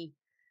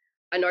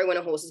know when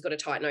a horse has got a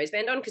tight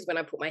noseband on, because when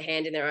I put my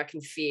hand in there, I can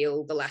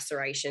feel the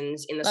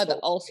lacerations in the the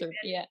ulcer,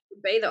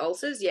 be the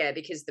ulcers,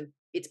 because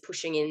it's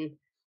pushing in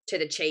to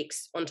the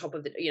cheeks on top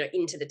of the,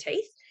 into the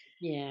teeth.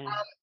 Yeah.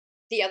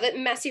 The other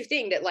massive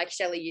thing that, like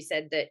Shelley, you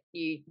said that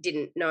you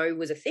didn't know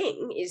was a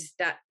thing is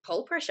that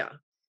pole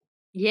pressure.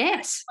 Yes.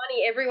 It's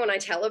funny, everyone I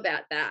tell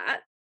about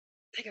that,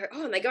 they go,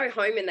 and they go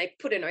home and they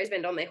put a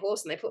noseband on their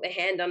horse and they put their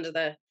hand under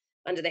the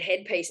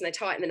headpiece and they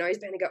tighten the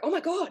noseband and go, oh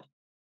my God.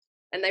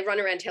 And they run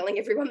around telling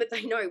everyone that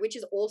they know, which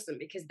is awesome,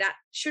 because that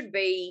should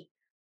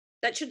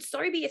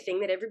so be a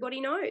thing that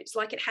everybody knows.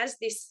 Like, it has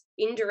this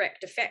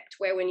indirect effect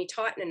where when you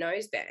tighten a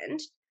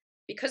noseband,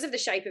 because of the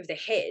shape of the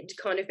head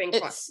kind of being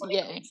quite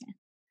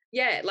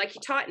like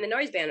you tighten the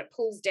noseband, it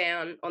pulls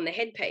down on the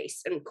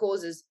headpiece and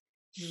causes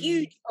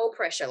huge pole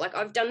pressure. Like,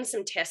 I've done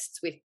some tests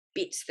with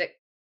bits that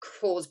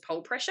cause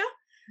pole pressure.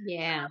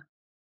 Yeah.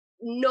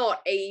 Not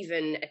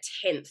even a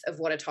tenth of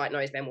what a tight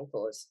noseband will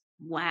cause.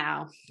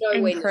 Wow.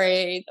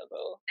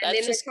 Incredible. And That's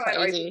then just they try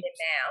and crazy. open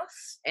their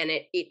mouth and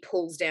it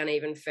pulls down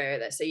even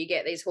further. So you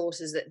get these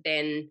horses that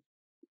then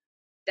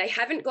they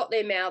haven't got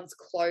their mouths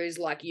closed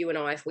like you and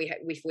I.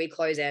 If we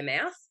close our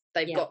mouth,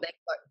 they've got their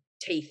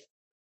teeth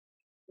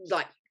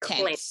like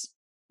clenched.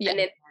 And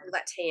then all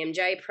that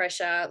TMJ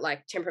pressure,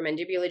 like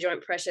temporomandibular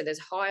joint pressure, there's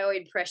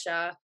hyoid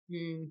pressure,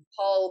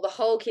 the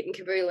whole kit and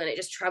caboodle, and it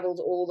just travels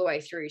all the way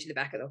through to the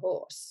back of the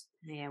horse.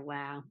 Yeah,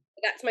 wow.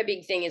 That's my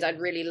big thing, is I'd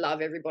really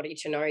love everybody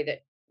to know that,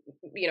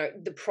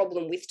 the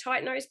problem with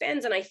tight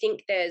nosebands, and I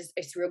think there's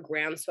a real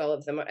groundswell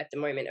of them at the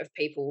moment of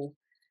people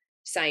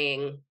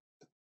saying,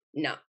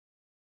 nah,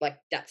 like,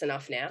 that's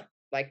enough now.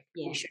 Like,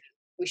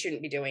 we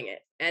shouldn't be doing it.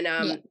 And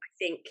I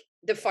think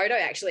the photo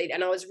actually,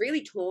 and I was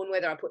really torn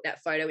whether I put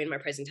that photo in my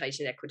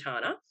presentation at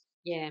Equitana.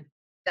 Yeah.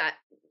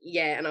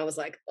 And I was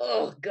like,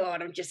 oh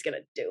God, I'm just going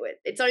to do it.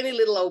 It's only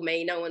little old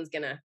me. No one's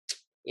going to,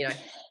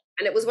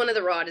 and it was one of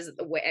the riders at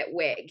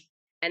WEG,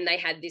 and they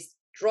had this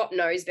drop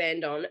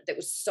noseband on that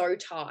was so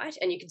tight,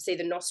 and you could see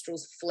the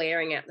nostrils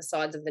flaring out the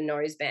sides of the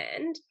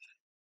noseband.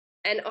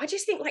 And I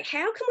just think, like,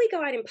 how can we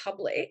go out in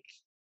public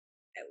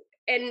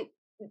and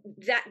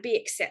that be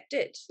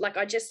accepted? Like,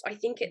 I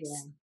think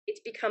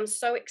it's become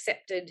so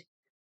accepted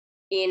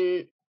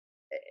in,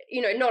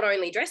 not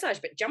only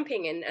dressage, but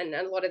jumping and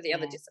a lot of the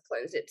other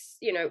disciplines. It's,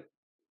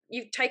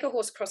 you take a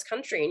horse cross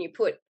country and you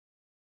put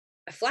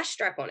a flash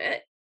strap on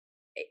it,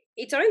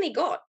 it's only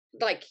got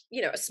like,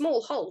 a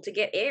small hole to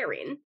get air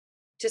in,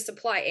 to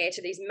supply air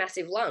to these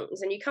massive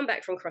lungs. And you come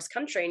back from cross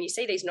country and you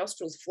see these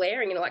nostrils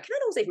flaring and you're like, can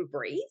that horse even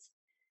breathe?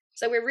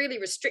 So we're really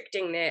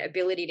restricting their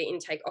ability to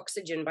intake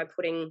oxygen by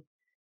putting,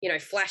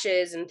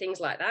 flashes and things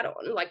like that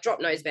on. Like, drop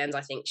nosebands,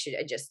 I think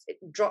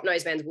drop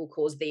nosebands will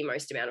cause the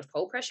most amount of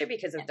pole pressure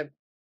because of the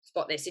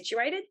spot they're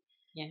situated.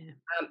 Yeah.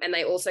 And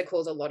they also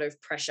cause a lot of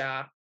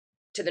pressure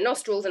to the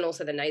nostrils and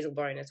also the nasal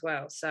bone as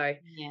well. So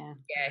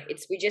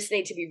we just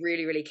need to be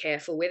really, really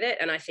careful with it.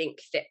 And I think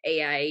the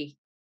EA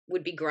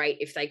would be great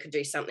if they could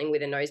do something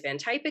with a noseband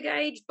taper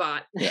gauge,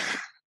 but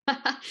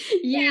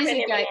years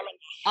ago,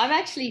 I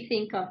actually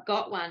think I've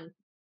got one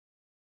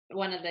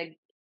of the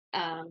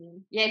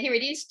here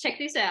it is. Check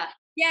this out.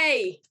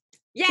 Yay.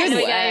 Yeah, here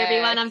we go,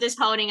 everyone. I'm just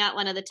holding up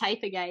one of the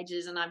taper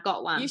gauges and I've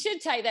got one. You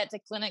should take that to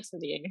clinics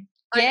with you.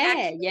 I've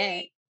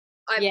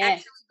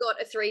actually got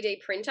a 3D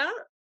printer,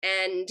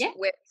 and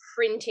we're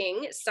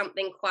printing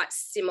something quite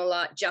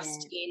similar,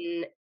 just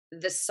in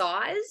the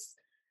size.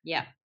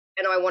 Yeah.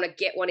 And I want to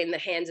get one in the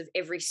hands of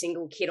every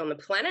single kid on the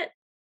planet,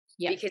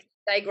 because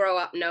they grow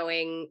up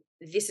knowing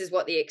this is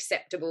what the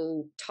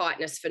acceptable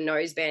tightness for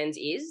nosebands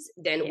is,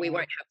 then we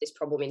won't have this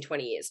problem in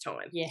 20 years'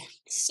 time. Yeah.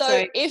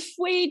 So if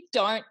we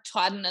don't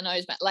tighten a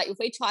noseband, like if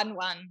we tighten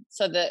one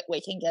so that we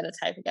can get a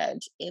taper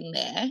gauge in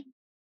there,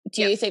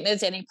 do you think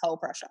there's any pole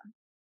pressure?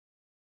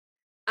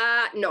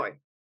 No.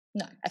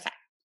 No, okay.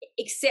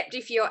 Except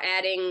if you're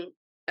adding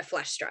a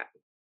flash strap.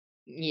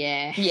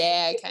 Yeah.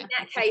 Yeah, okay. In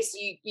that case,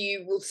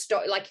 you will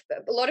stop. Like,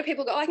 a lot of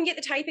people go, I can get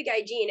the taper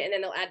gauge in, and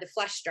then they'll add the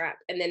flash strap,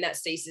 and then that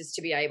ceases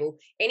to be able.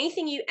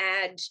 Anything you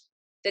add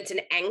that's an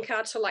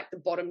anchor to like the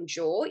bottom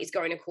jaw is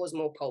going to cause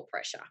more pole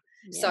pressure.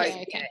 Yeah.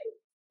 So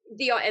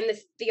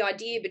the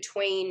idea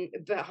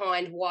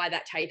behind why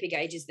that taper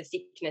gauge is the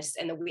thickness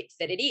and the width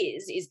that it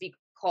is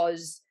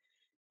because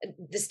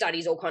the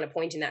studies all kind of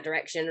point in that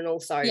direction, and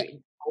also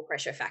pole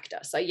pressure factor.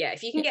 So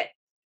if you can get,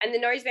 and the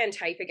noseband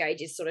taper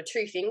gauge is sort of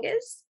 2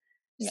 fingers.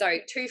 So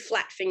 2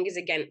 flat fingers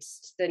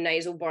against the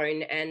nasal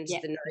bone and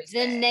the nose.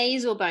 The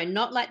nasal bone,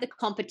 not like the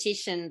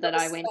competition that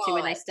I went to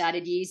when they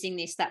started using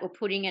this, that were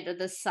putting it to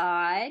the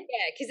side.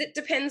 Yeah, because it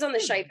depends on the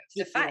shape of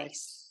the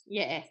face.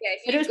 Yeah.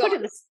 If you've got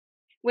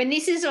when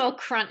this is all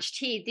crunched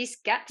here, this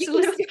gap's a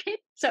little bit,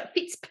 so it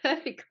fits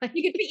perfectly.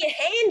 You can put your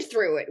hand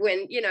through it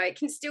when, it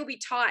can still be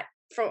tight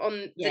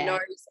on the nose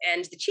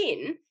and the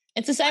chin.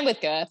 It's the same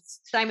with girth.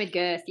 Same with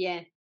girth,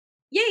 yeah.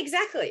 Yeah,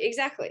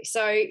 exactly.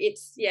 So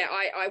it's,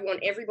 I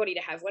want everybody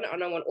to have one,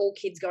 and I want all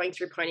kids going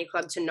through Pony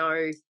Club to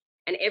know,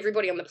 and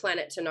everybody on the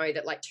planet to know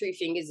that like 2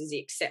 fingers is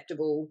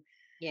acceptable.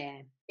 Yeah.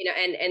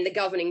 And the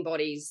governing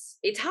bodies,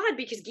 it's hard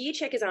because gear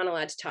checkers aren't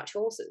allowed to touch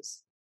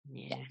horses.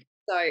 Yeah.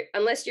 So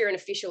unless you're an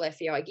official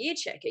FEI gear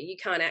checker, you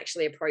can't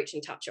actually approach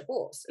and touch a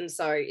horse. And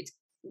so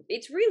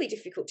it's really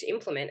difficult to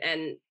implement.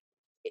 And,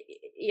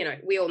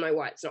 we all know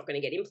why it's not going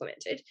to get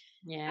implemented.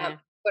 Yeah.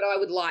 But I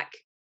would like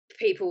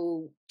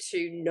people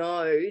to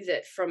know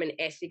that from an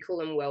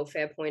ethical and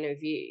welfare point of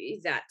view,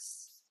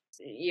 that's,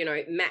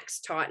 max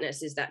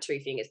tightness is that 2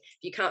 fingers.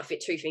 If you can't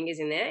fit 2 fingers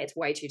in there, it's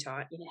way too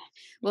tight. Yeah.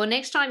 Well,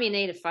 next time you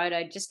need a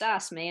photo, just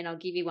ask me and I'll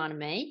give you one of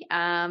me.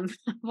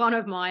 One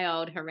of my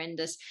old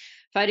horrendous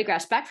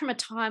photographs back from a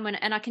time when,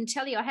 and I can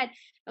tell you I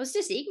was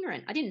just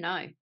ignorant. I didn't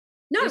know.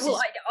 No,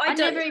 I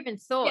never even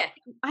thought. Yeah.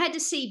 I had to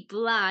see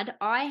blood.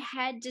 I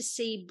had to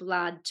see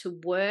blood to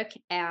work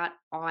out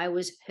I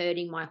was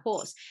hurting my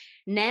horse.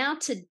 Now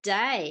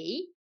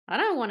today, I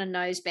don't want a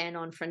noseband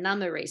on for a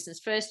number of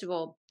reasons. First of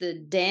all,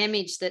 the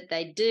damage that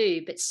they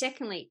do. But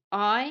secondly,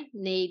 I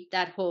need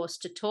that horse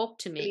to talk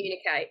to me.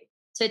 Communicate.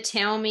 To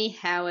tell me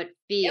how it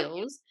feels.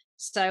 Yep.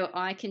 So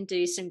I can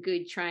do some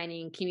good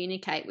training and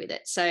communicate with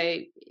it. So,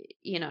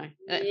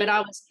 but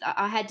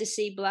I had to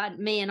see blood,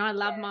 and I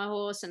love my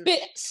horse. But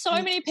so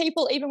many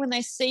people, even when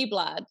they see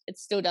blood, it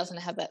still doesn't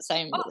have that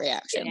same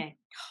reaction. Yeah.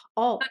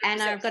 Oh,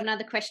 and I've got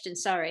another question.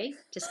 Sorry,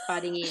 just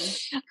butting in.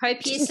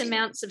 Copious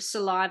amounts of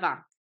saliva.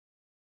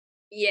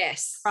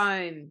 Yes.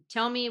 Foam.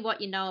 Tell me what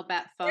you know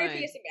about foam.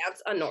 Copious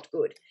amounts are not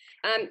good.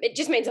 It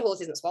just means the horse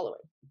isn't swallowing.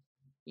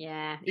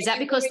 Yeah. Is that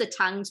because the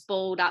tongue's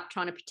balled up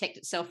trying to protect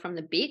itself from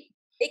the bit?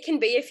 It can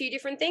be a few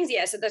different things,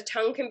 yeah. So the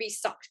tongue can be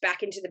sucked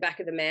back into the back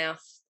of the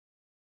mouth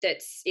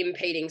that's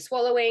impeding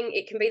swallowing.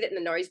 It can be that the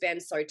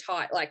noseband's so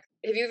tight. Like,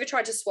 have you ever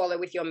tried to swallow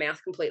with your mouth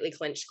completely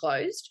clenched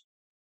closed?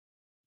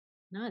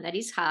 No, that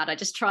is hard. I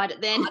just tried it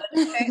then.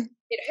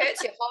 It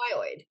hurts your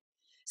hyoid.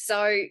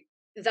 So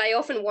they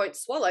often won't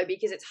swallow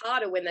because it's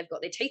harder when they've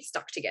got their teeth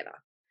stuck together.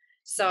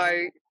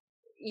 So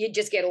you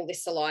just get all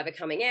this saliva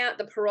coming out.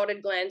 The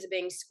parotid glands are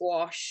being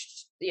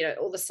squashed.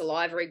 All the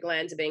salivary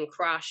glands are being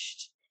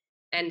crushed.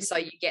 And so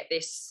you get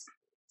this,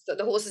 so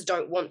the horses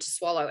don't want to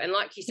swallow. And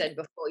like you said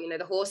before,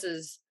 the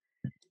horses'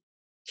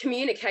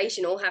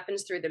 communication all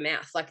happens through the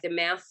mouth. Like the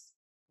mouth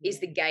is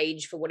the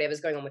gauge for whatever's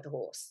going on with the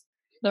horse.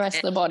 The rest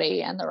of the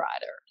body and the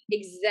rider.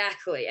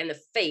 Exactly. And the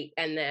feet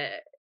and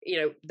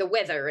the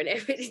weather and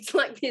everything. It's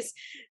like this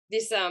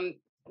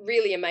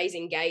really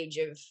amazing gauge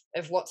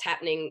of what's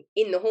happening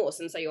in the horse.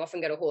 And so you often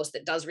get a horse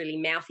that does really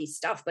mouthy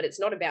stuff, but it's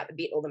not about the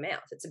bit or the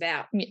mouth. It's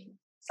about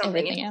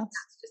something else.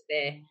 That's just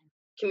their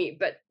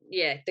but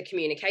the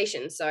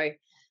communication. So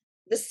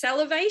the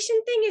salivation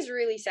thing is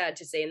really sad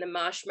to see, and the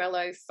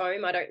marshmallow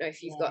foam, I don't know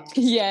if you've got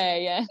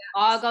yeah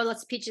oh, I've got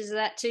lots of pictures of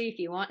that too if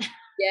you want.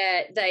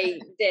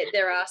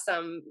 There are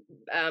some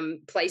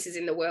places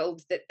in the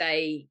world that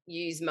they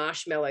use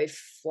marshmallow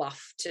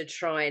fluff to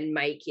try and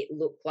make it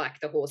look like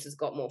the horse has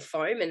got more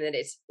foam and that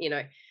it's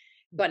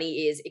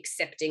bunny ears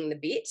accepting the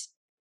bit.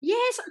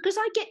 Yes, because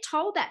I get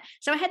told that.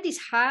 So I had this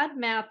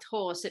hard-mouthed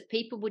horse that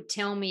people would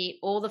tell me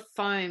all the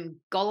foam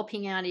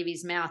golloping out of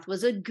his mouth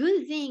was a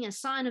good thing, a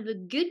sign of a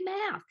good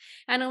mouth.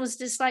 And I was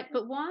just like,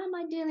 but why am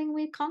I dealing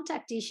with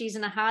contact issues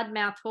in a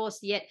hard-mouthed horse,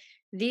 yet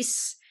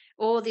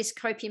all this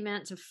copious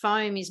amounts of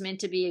foam is meant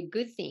to be a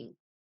good thing?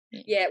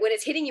 Yeah, when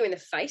it's hitting you in the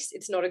face,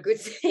 it's not a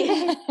good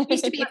thing. It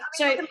used to be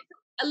so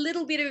a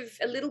little bit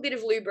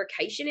of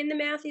lubrication in the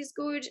mouth is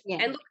good.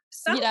 Yeah. And look,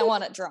 you don't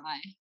want it dry.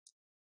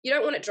 You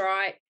don't want it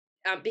dry.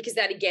 Because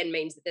that again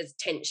means that there's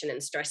tension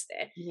and stress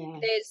there. Yeah.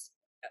 There's,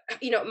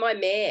 my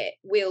mare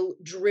will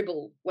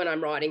dribble when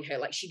I'm riding her.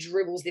 Like she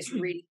dribbles this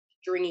really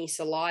stringy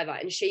saliva,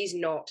 and she's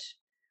not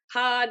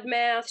hard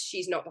mouth.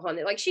 She's not behind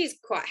it. Like she's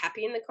quite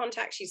happy in the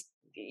contact. She's,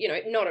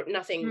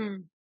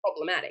 nothing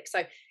problematic.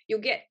 So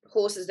you'll get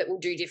horses that will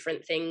do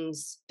different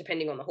things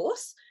depending on the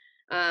horse.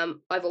 I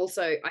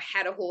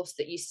had a horse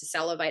that used to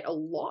salivate a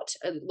lot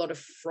of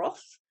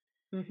froth,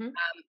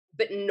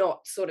 but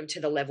not sort of to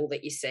the level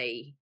that you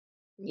see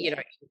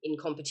in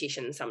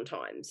competition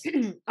sometimes.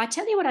 I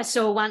tell you what I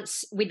saw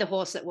once with the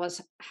horse that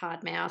was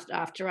hard-mouthed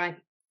after I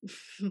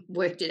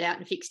worked it out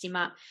and fixed him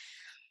up.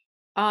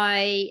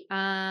 I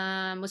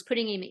was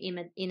putting him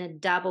in a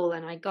double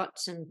and I got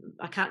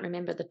I can't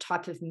remember the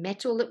type of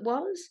metal it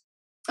was.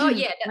 Oh,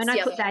 yeah. When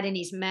I put that in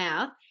his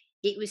mouth,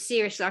 it was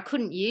seriously, I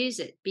couldn't use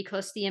it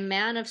because the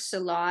amount of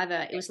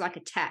saliva, it was like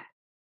a tap.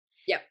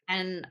 Yep.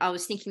 And I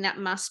was thinking that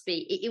must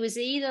be, it was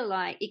either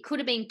like, it could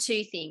have been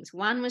two things.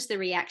 One was the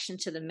reaction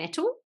to the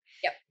metal.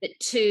 Yep. But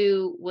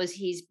two was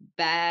his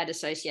bad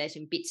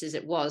association bits as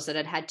it was that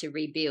I'd had to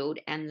rebuild,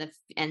 and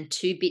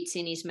 2 bits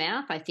in his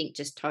mouth, I think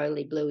just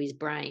totally blew his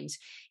brains,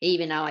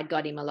 even though I'd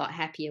got him a lot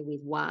happier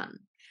with one.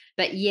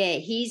 But yeah,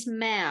 his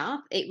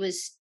mouth, it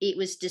was it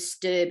was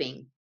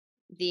disturbing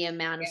the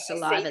amount of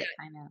saliva that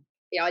came out.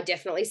 Yeah, I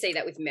definitely see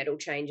that with metal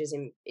changes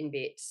in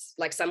bits.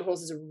 Like some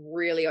horses are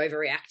really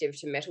overreactive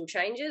to metal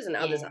changes and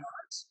others aren't.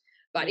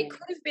 But it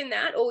could have been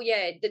that. Or,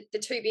 the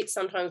two bits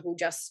sometimes will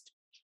just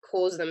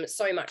cause them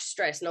so much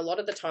stress. And a lot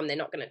of the time they're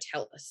not going to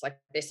tell us. Like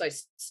they're so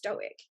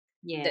stoic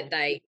that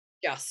they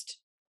just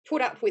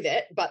put up with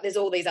it. But there's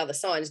all these other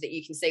signs that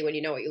you can see when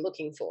you know what you're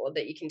looking for,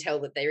 that you can tell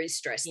that there is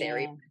stress there.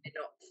 They're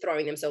not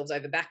throwing themselves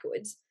over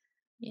backwards.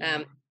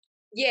 So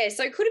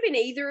it could have been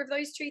either of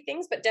those two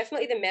things, but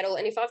definitely the metal.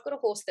 And if I've got a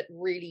horse that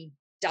really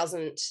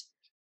doesn't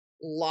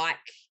like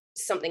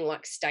something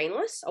like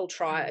stainless, I'll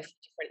try a few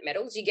different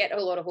metals. You get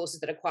a lot of horses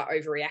that are quite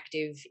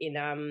overreactive in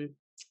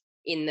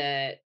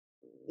the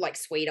like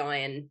sweet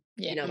iron,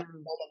 like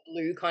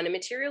blue kind of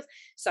materials.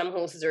 Some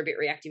horses are a bit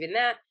reactive in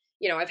that.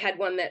 I've had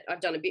one that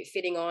I've done a bit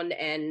fitting on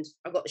and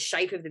I've got the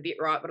shape of the bit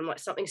right, but I'm like,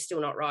 something's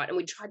still not right. And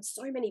we tried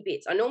so many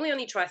bits. I normally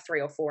only try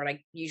 3 or 4 and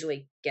I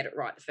usually get it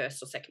right the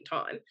first or second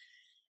time.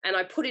 And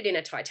I put it in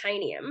a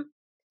titanium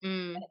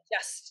and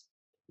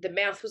the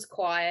mouth was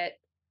quiet.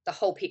 The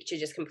whole picture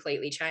just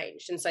completely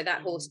changed. And so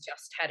that horse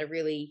just had a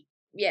really,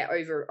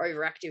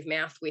 overactive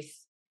mouth with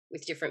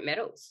different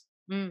metals.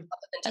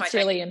 That's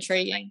really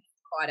intriguing.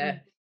 Quite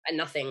a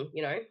nothing,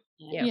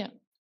 Yeah.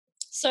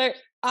 So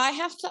I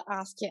have to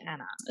ask you,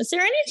 Anna, is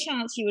there any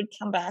chance you would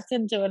come back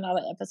and do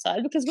another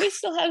episode? Because we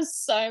still have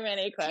so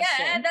many questions.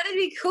 Yeah, that'd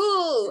be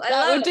cool.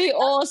 That would be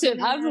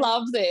awesome. I'd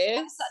love this.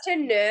 I'm such a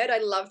nerd. I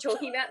love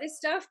talking about this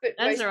stuff. But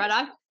that's all right.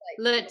 I've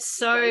learned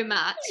so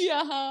much.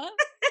 Yeah. I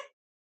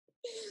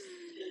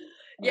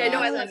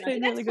love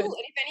it. That's really cool. And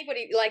if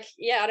anybody,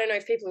 I don't know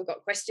if people have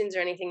got questions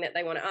or anything that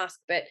they want to ask,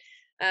 but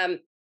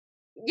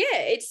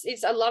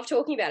it's I love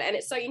talking about it, and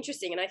it's so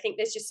interesting. And I think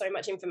there's just so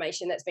much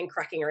information that's been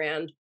cracking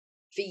around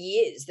for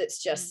years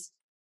that's just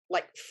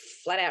like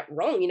flat out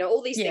wrong.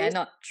 All these things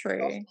not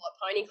true. At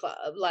Pony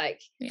Club,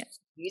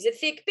 use a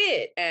thick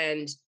bit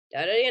and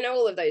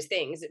all of those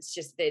things. It's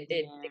just they're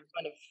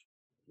kind of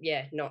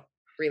not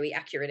really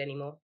accurate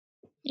anymore.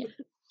 Yeah.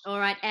 All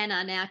right,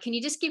 Anna. Now, can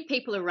you just give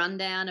people a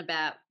rundown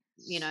about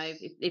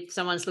if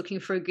someone's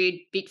looking for a good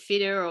bit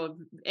fitter or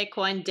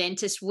equine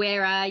dentist,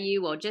 where are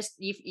you? Or just,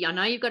 I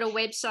know you've got a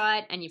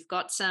website and you've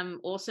got some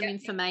awesome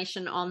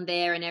information on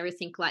there and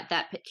everything like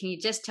that, but can you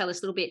just tell us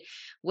a little bit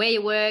where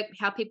you work,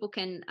 how people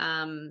can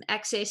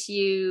access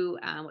you,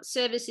 what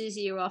services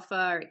you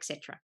offer,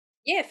 etc.?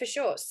 Yeah, for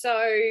sure.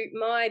 So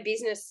my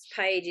business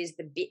page is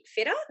The Bit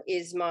Fitter,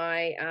 is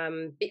my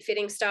bit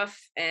fitting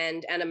stuff,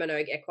 and Anna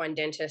Minogue Equine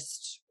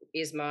Dentist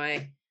is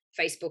my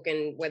Facebook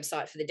and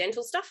website for the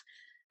dental stuff.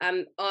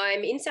 I'm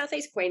in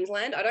Southeast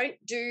Queensland. I don't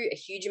do a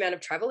huge amount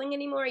of traveling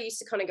anymore. I used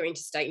to kind of go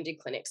interstate and do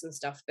clinics and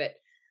stuff, but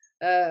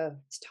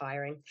it's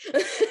tiring.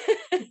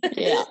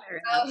 Yeah.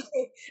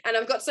 And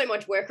I've got so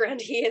much work around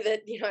here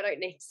that, I don't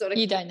need sort of.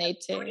 You don't need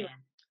to.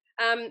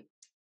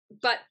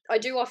 But I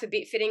do offer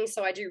bit fittings.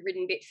 So I do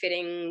ridden bit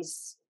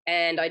fittings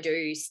and I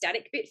do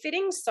static bit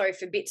fittings. So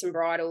for bits and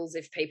bridles,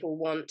 if people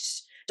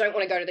don't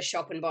want to go to the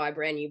shop and buy a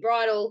brand new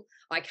bridle,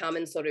 I come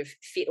and sort of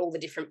fit all the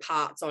different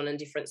parts on and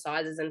different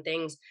sizes and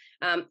things.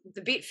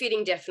 The bit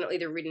fitting, definitely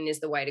the ridden is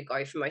the way to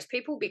go for most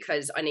people,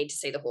 because I need to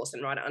see the horse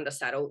and rider under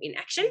saddle in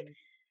action.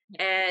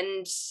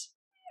 And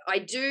I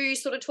do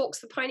sort of talks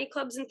for pony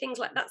clubs and things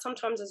like that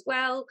sometimes as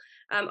well.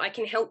 I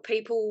can help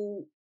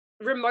people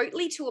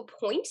remotely to a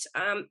point,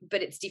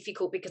 but it's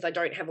difficult because I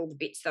don't have all the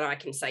bits that I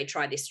can say,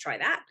 try this, try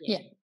that. Yeah.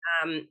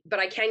 But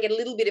I can get a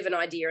little bit of an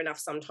idea enough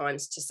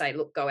sometimes to say,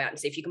 look, go out and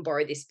see if you can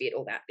borrow this bit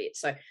or that bit.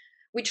 So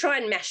we try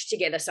and mash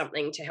together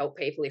something to help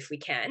people if we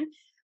can.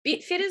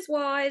 Bit fitters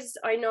wise,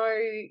 I know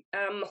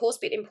Horse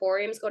Bit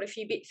Emporium's got a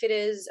few bit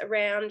fitters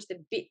around.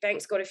 The Bit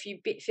Bank's got a few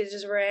bit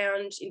fitters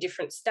around in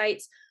different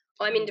states.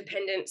 I'm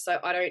independent, so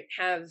I don't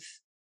have,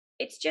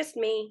 it's just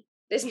me.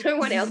 There's no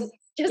one else.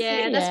 Just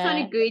me. That's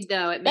kind of good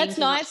though. It that's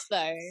nice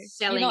though.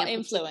 Selling You're not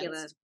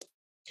influenced.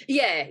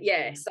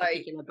 Yeah. So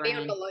be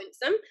on the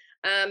lonesome,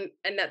 and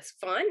that's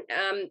fine.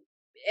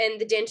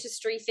 And the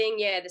dentistry thing,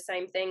 the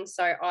same thing.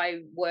 So I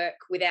work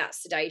without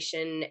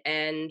sedation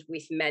and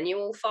with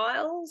manual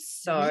files.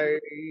 So I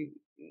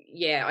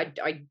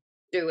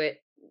do it,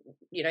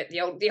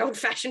 the old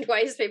fashioned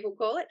way, as people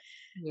call it.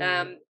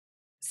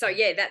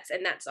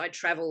 That's I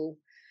travel.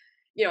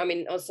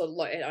 Also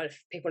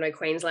people know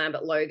Queensland,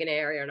 but Logan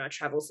area, and I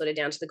travel sort of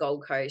down to the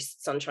Gold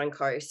Coast, Sunshine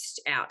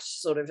Coast, out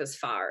sort of as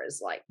far as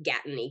like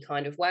Gatton-y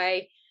kind of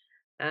way.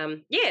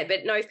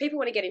 But no, if people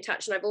want to get in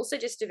touch, and I've also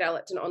just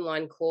developed an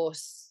online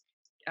course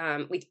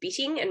with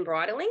bitting and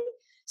bridling.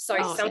 So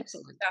some of the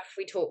stuff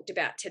we talked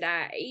about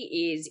today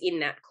is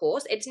in that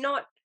course. It's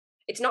not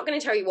going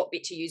to tell you what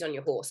bit to use on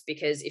your horse,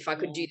 because if I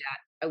could do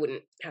that, I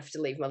wouldn't have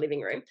to leave my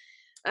living room.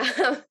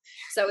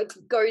 So it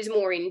goes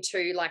more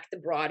into like the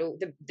bridle,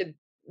 the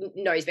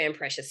noseband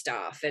pressure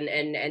stuff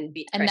and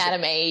bit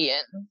anatomy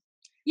and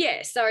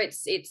so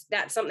it's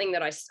that's something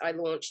that I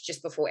launched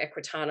just before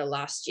Equitana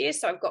last year.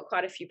 So I've got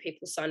quite a few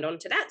people signed on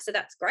to that. So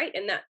that's great,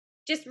 and that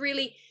just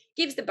really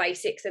gives the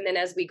basics. And then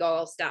as we go,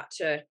 I'll start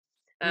to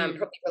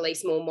Probably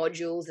release more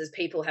modules as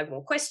people have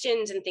more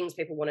questions and things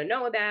people want to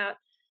know about.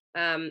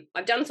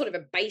 I've done sort of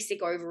a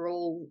basic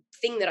overall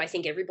thing that I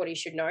think everybody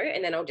should know,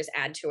 and then I'll just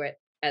add to it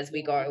as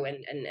we go,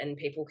 and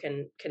people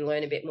can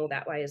learn a bit more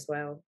that way as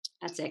well.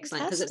 That's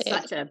excellent, because it's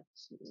such a,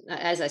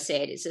 as I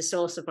said, it's a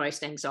source of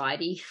most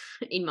anxiety,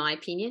 in my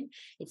opinion.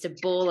 It's a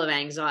ball of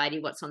anxiety,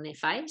 what's on their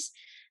face.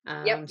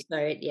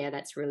 So, yeah,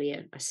 that's really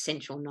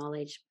essential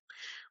knowledge.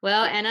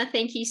 Well, Anna,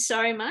 thank you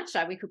so much.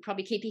 We could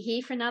probably keep you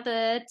here for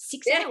another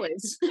 6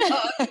 hours.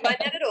 Oh, I don't mind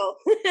that at all.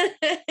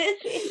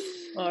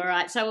 All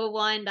right, so we'll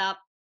wind up.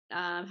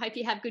 Hope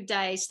you have good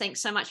days.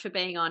 Thanks so much for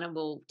being on, and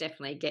we'll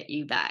definitely get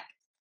you back.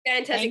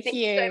 Fantastic. Thank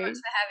you so much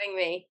for having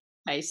me.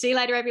 Okay, see you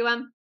later,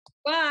 everyone.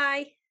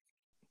 Bye.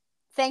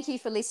 Thank you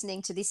for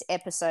listening to this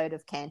episode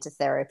of Canter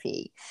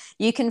Therapy.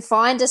 You can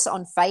find us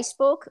on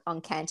Facebook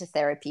on Canter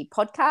Therapy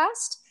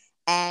Podcast.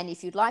 And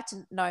if you'd like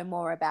to know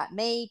more about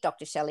me,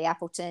 Dr. Shelley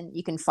Appleton,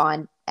 you can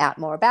find out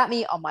more about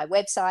me on my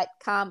website,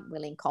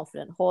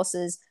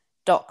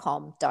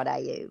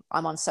 calmwillingconfidenthorses.com.au.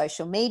 I'm on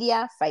social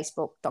media,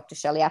 Facebook, Dr.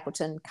 Shelley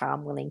Appleton,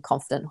 Calm Willing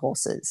Confident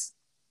Horses.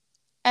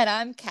 And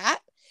I'm Kat.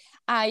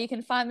 You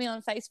can find me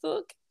on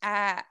Facebook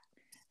at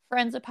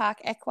Friends of Park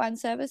Equine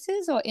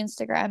Services or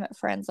Instagram at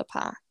Friends of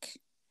Park.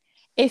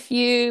 If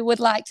you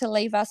would like to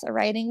leave us a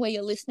rating where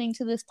you're listening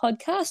to this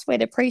podcast,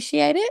 we'd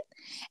appreciate it.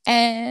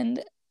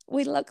 And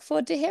we look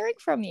forward to hearing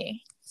from you.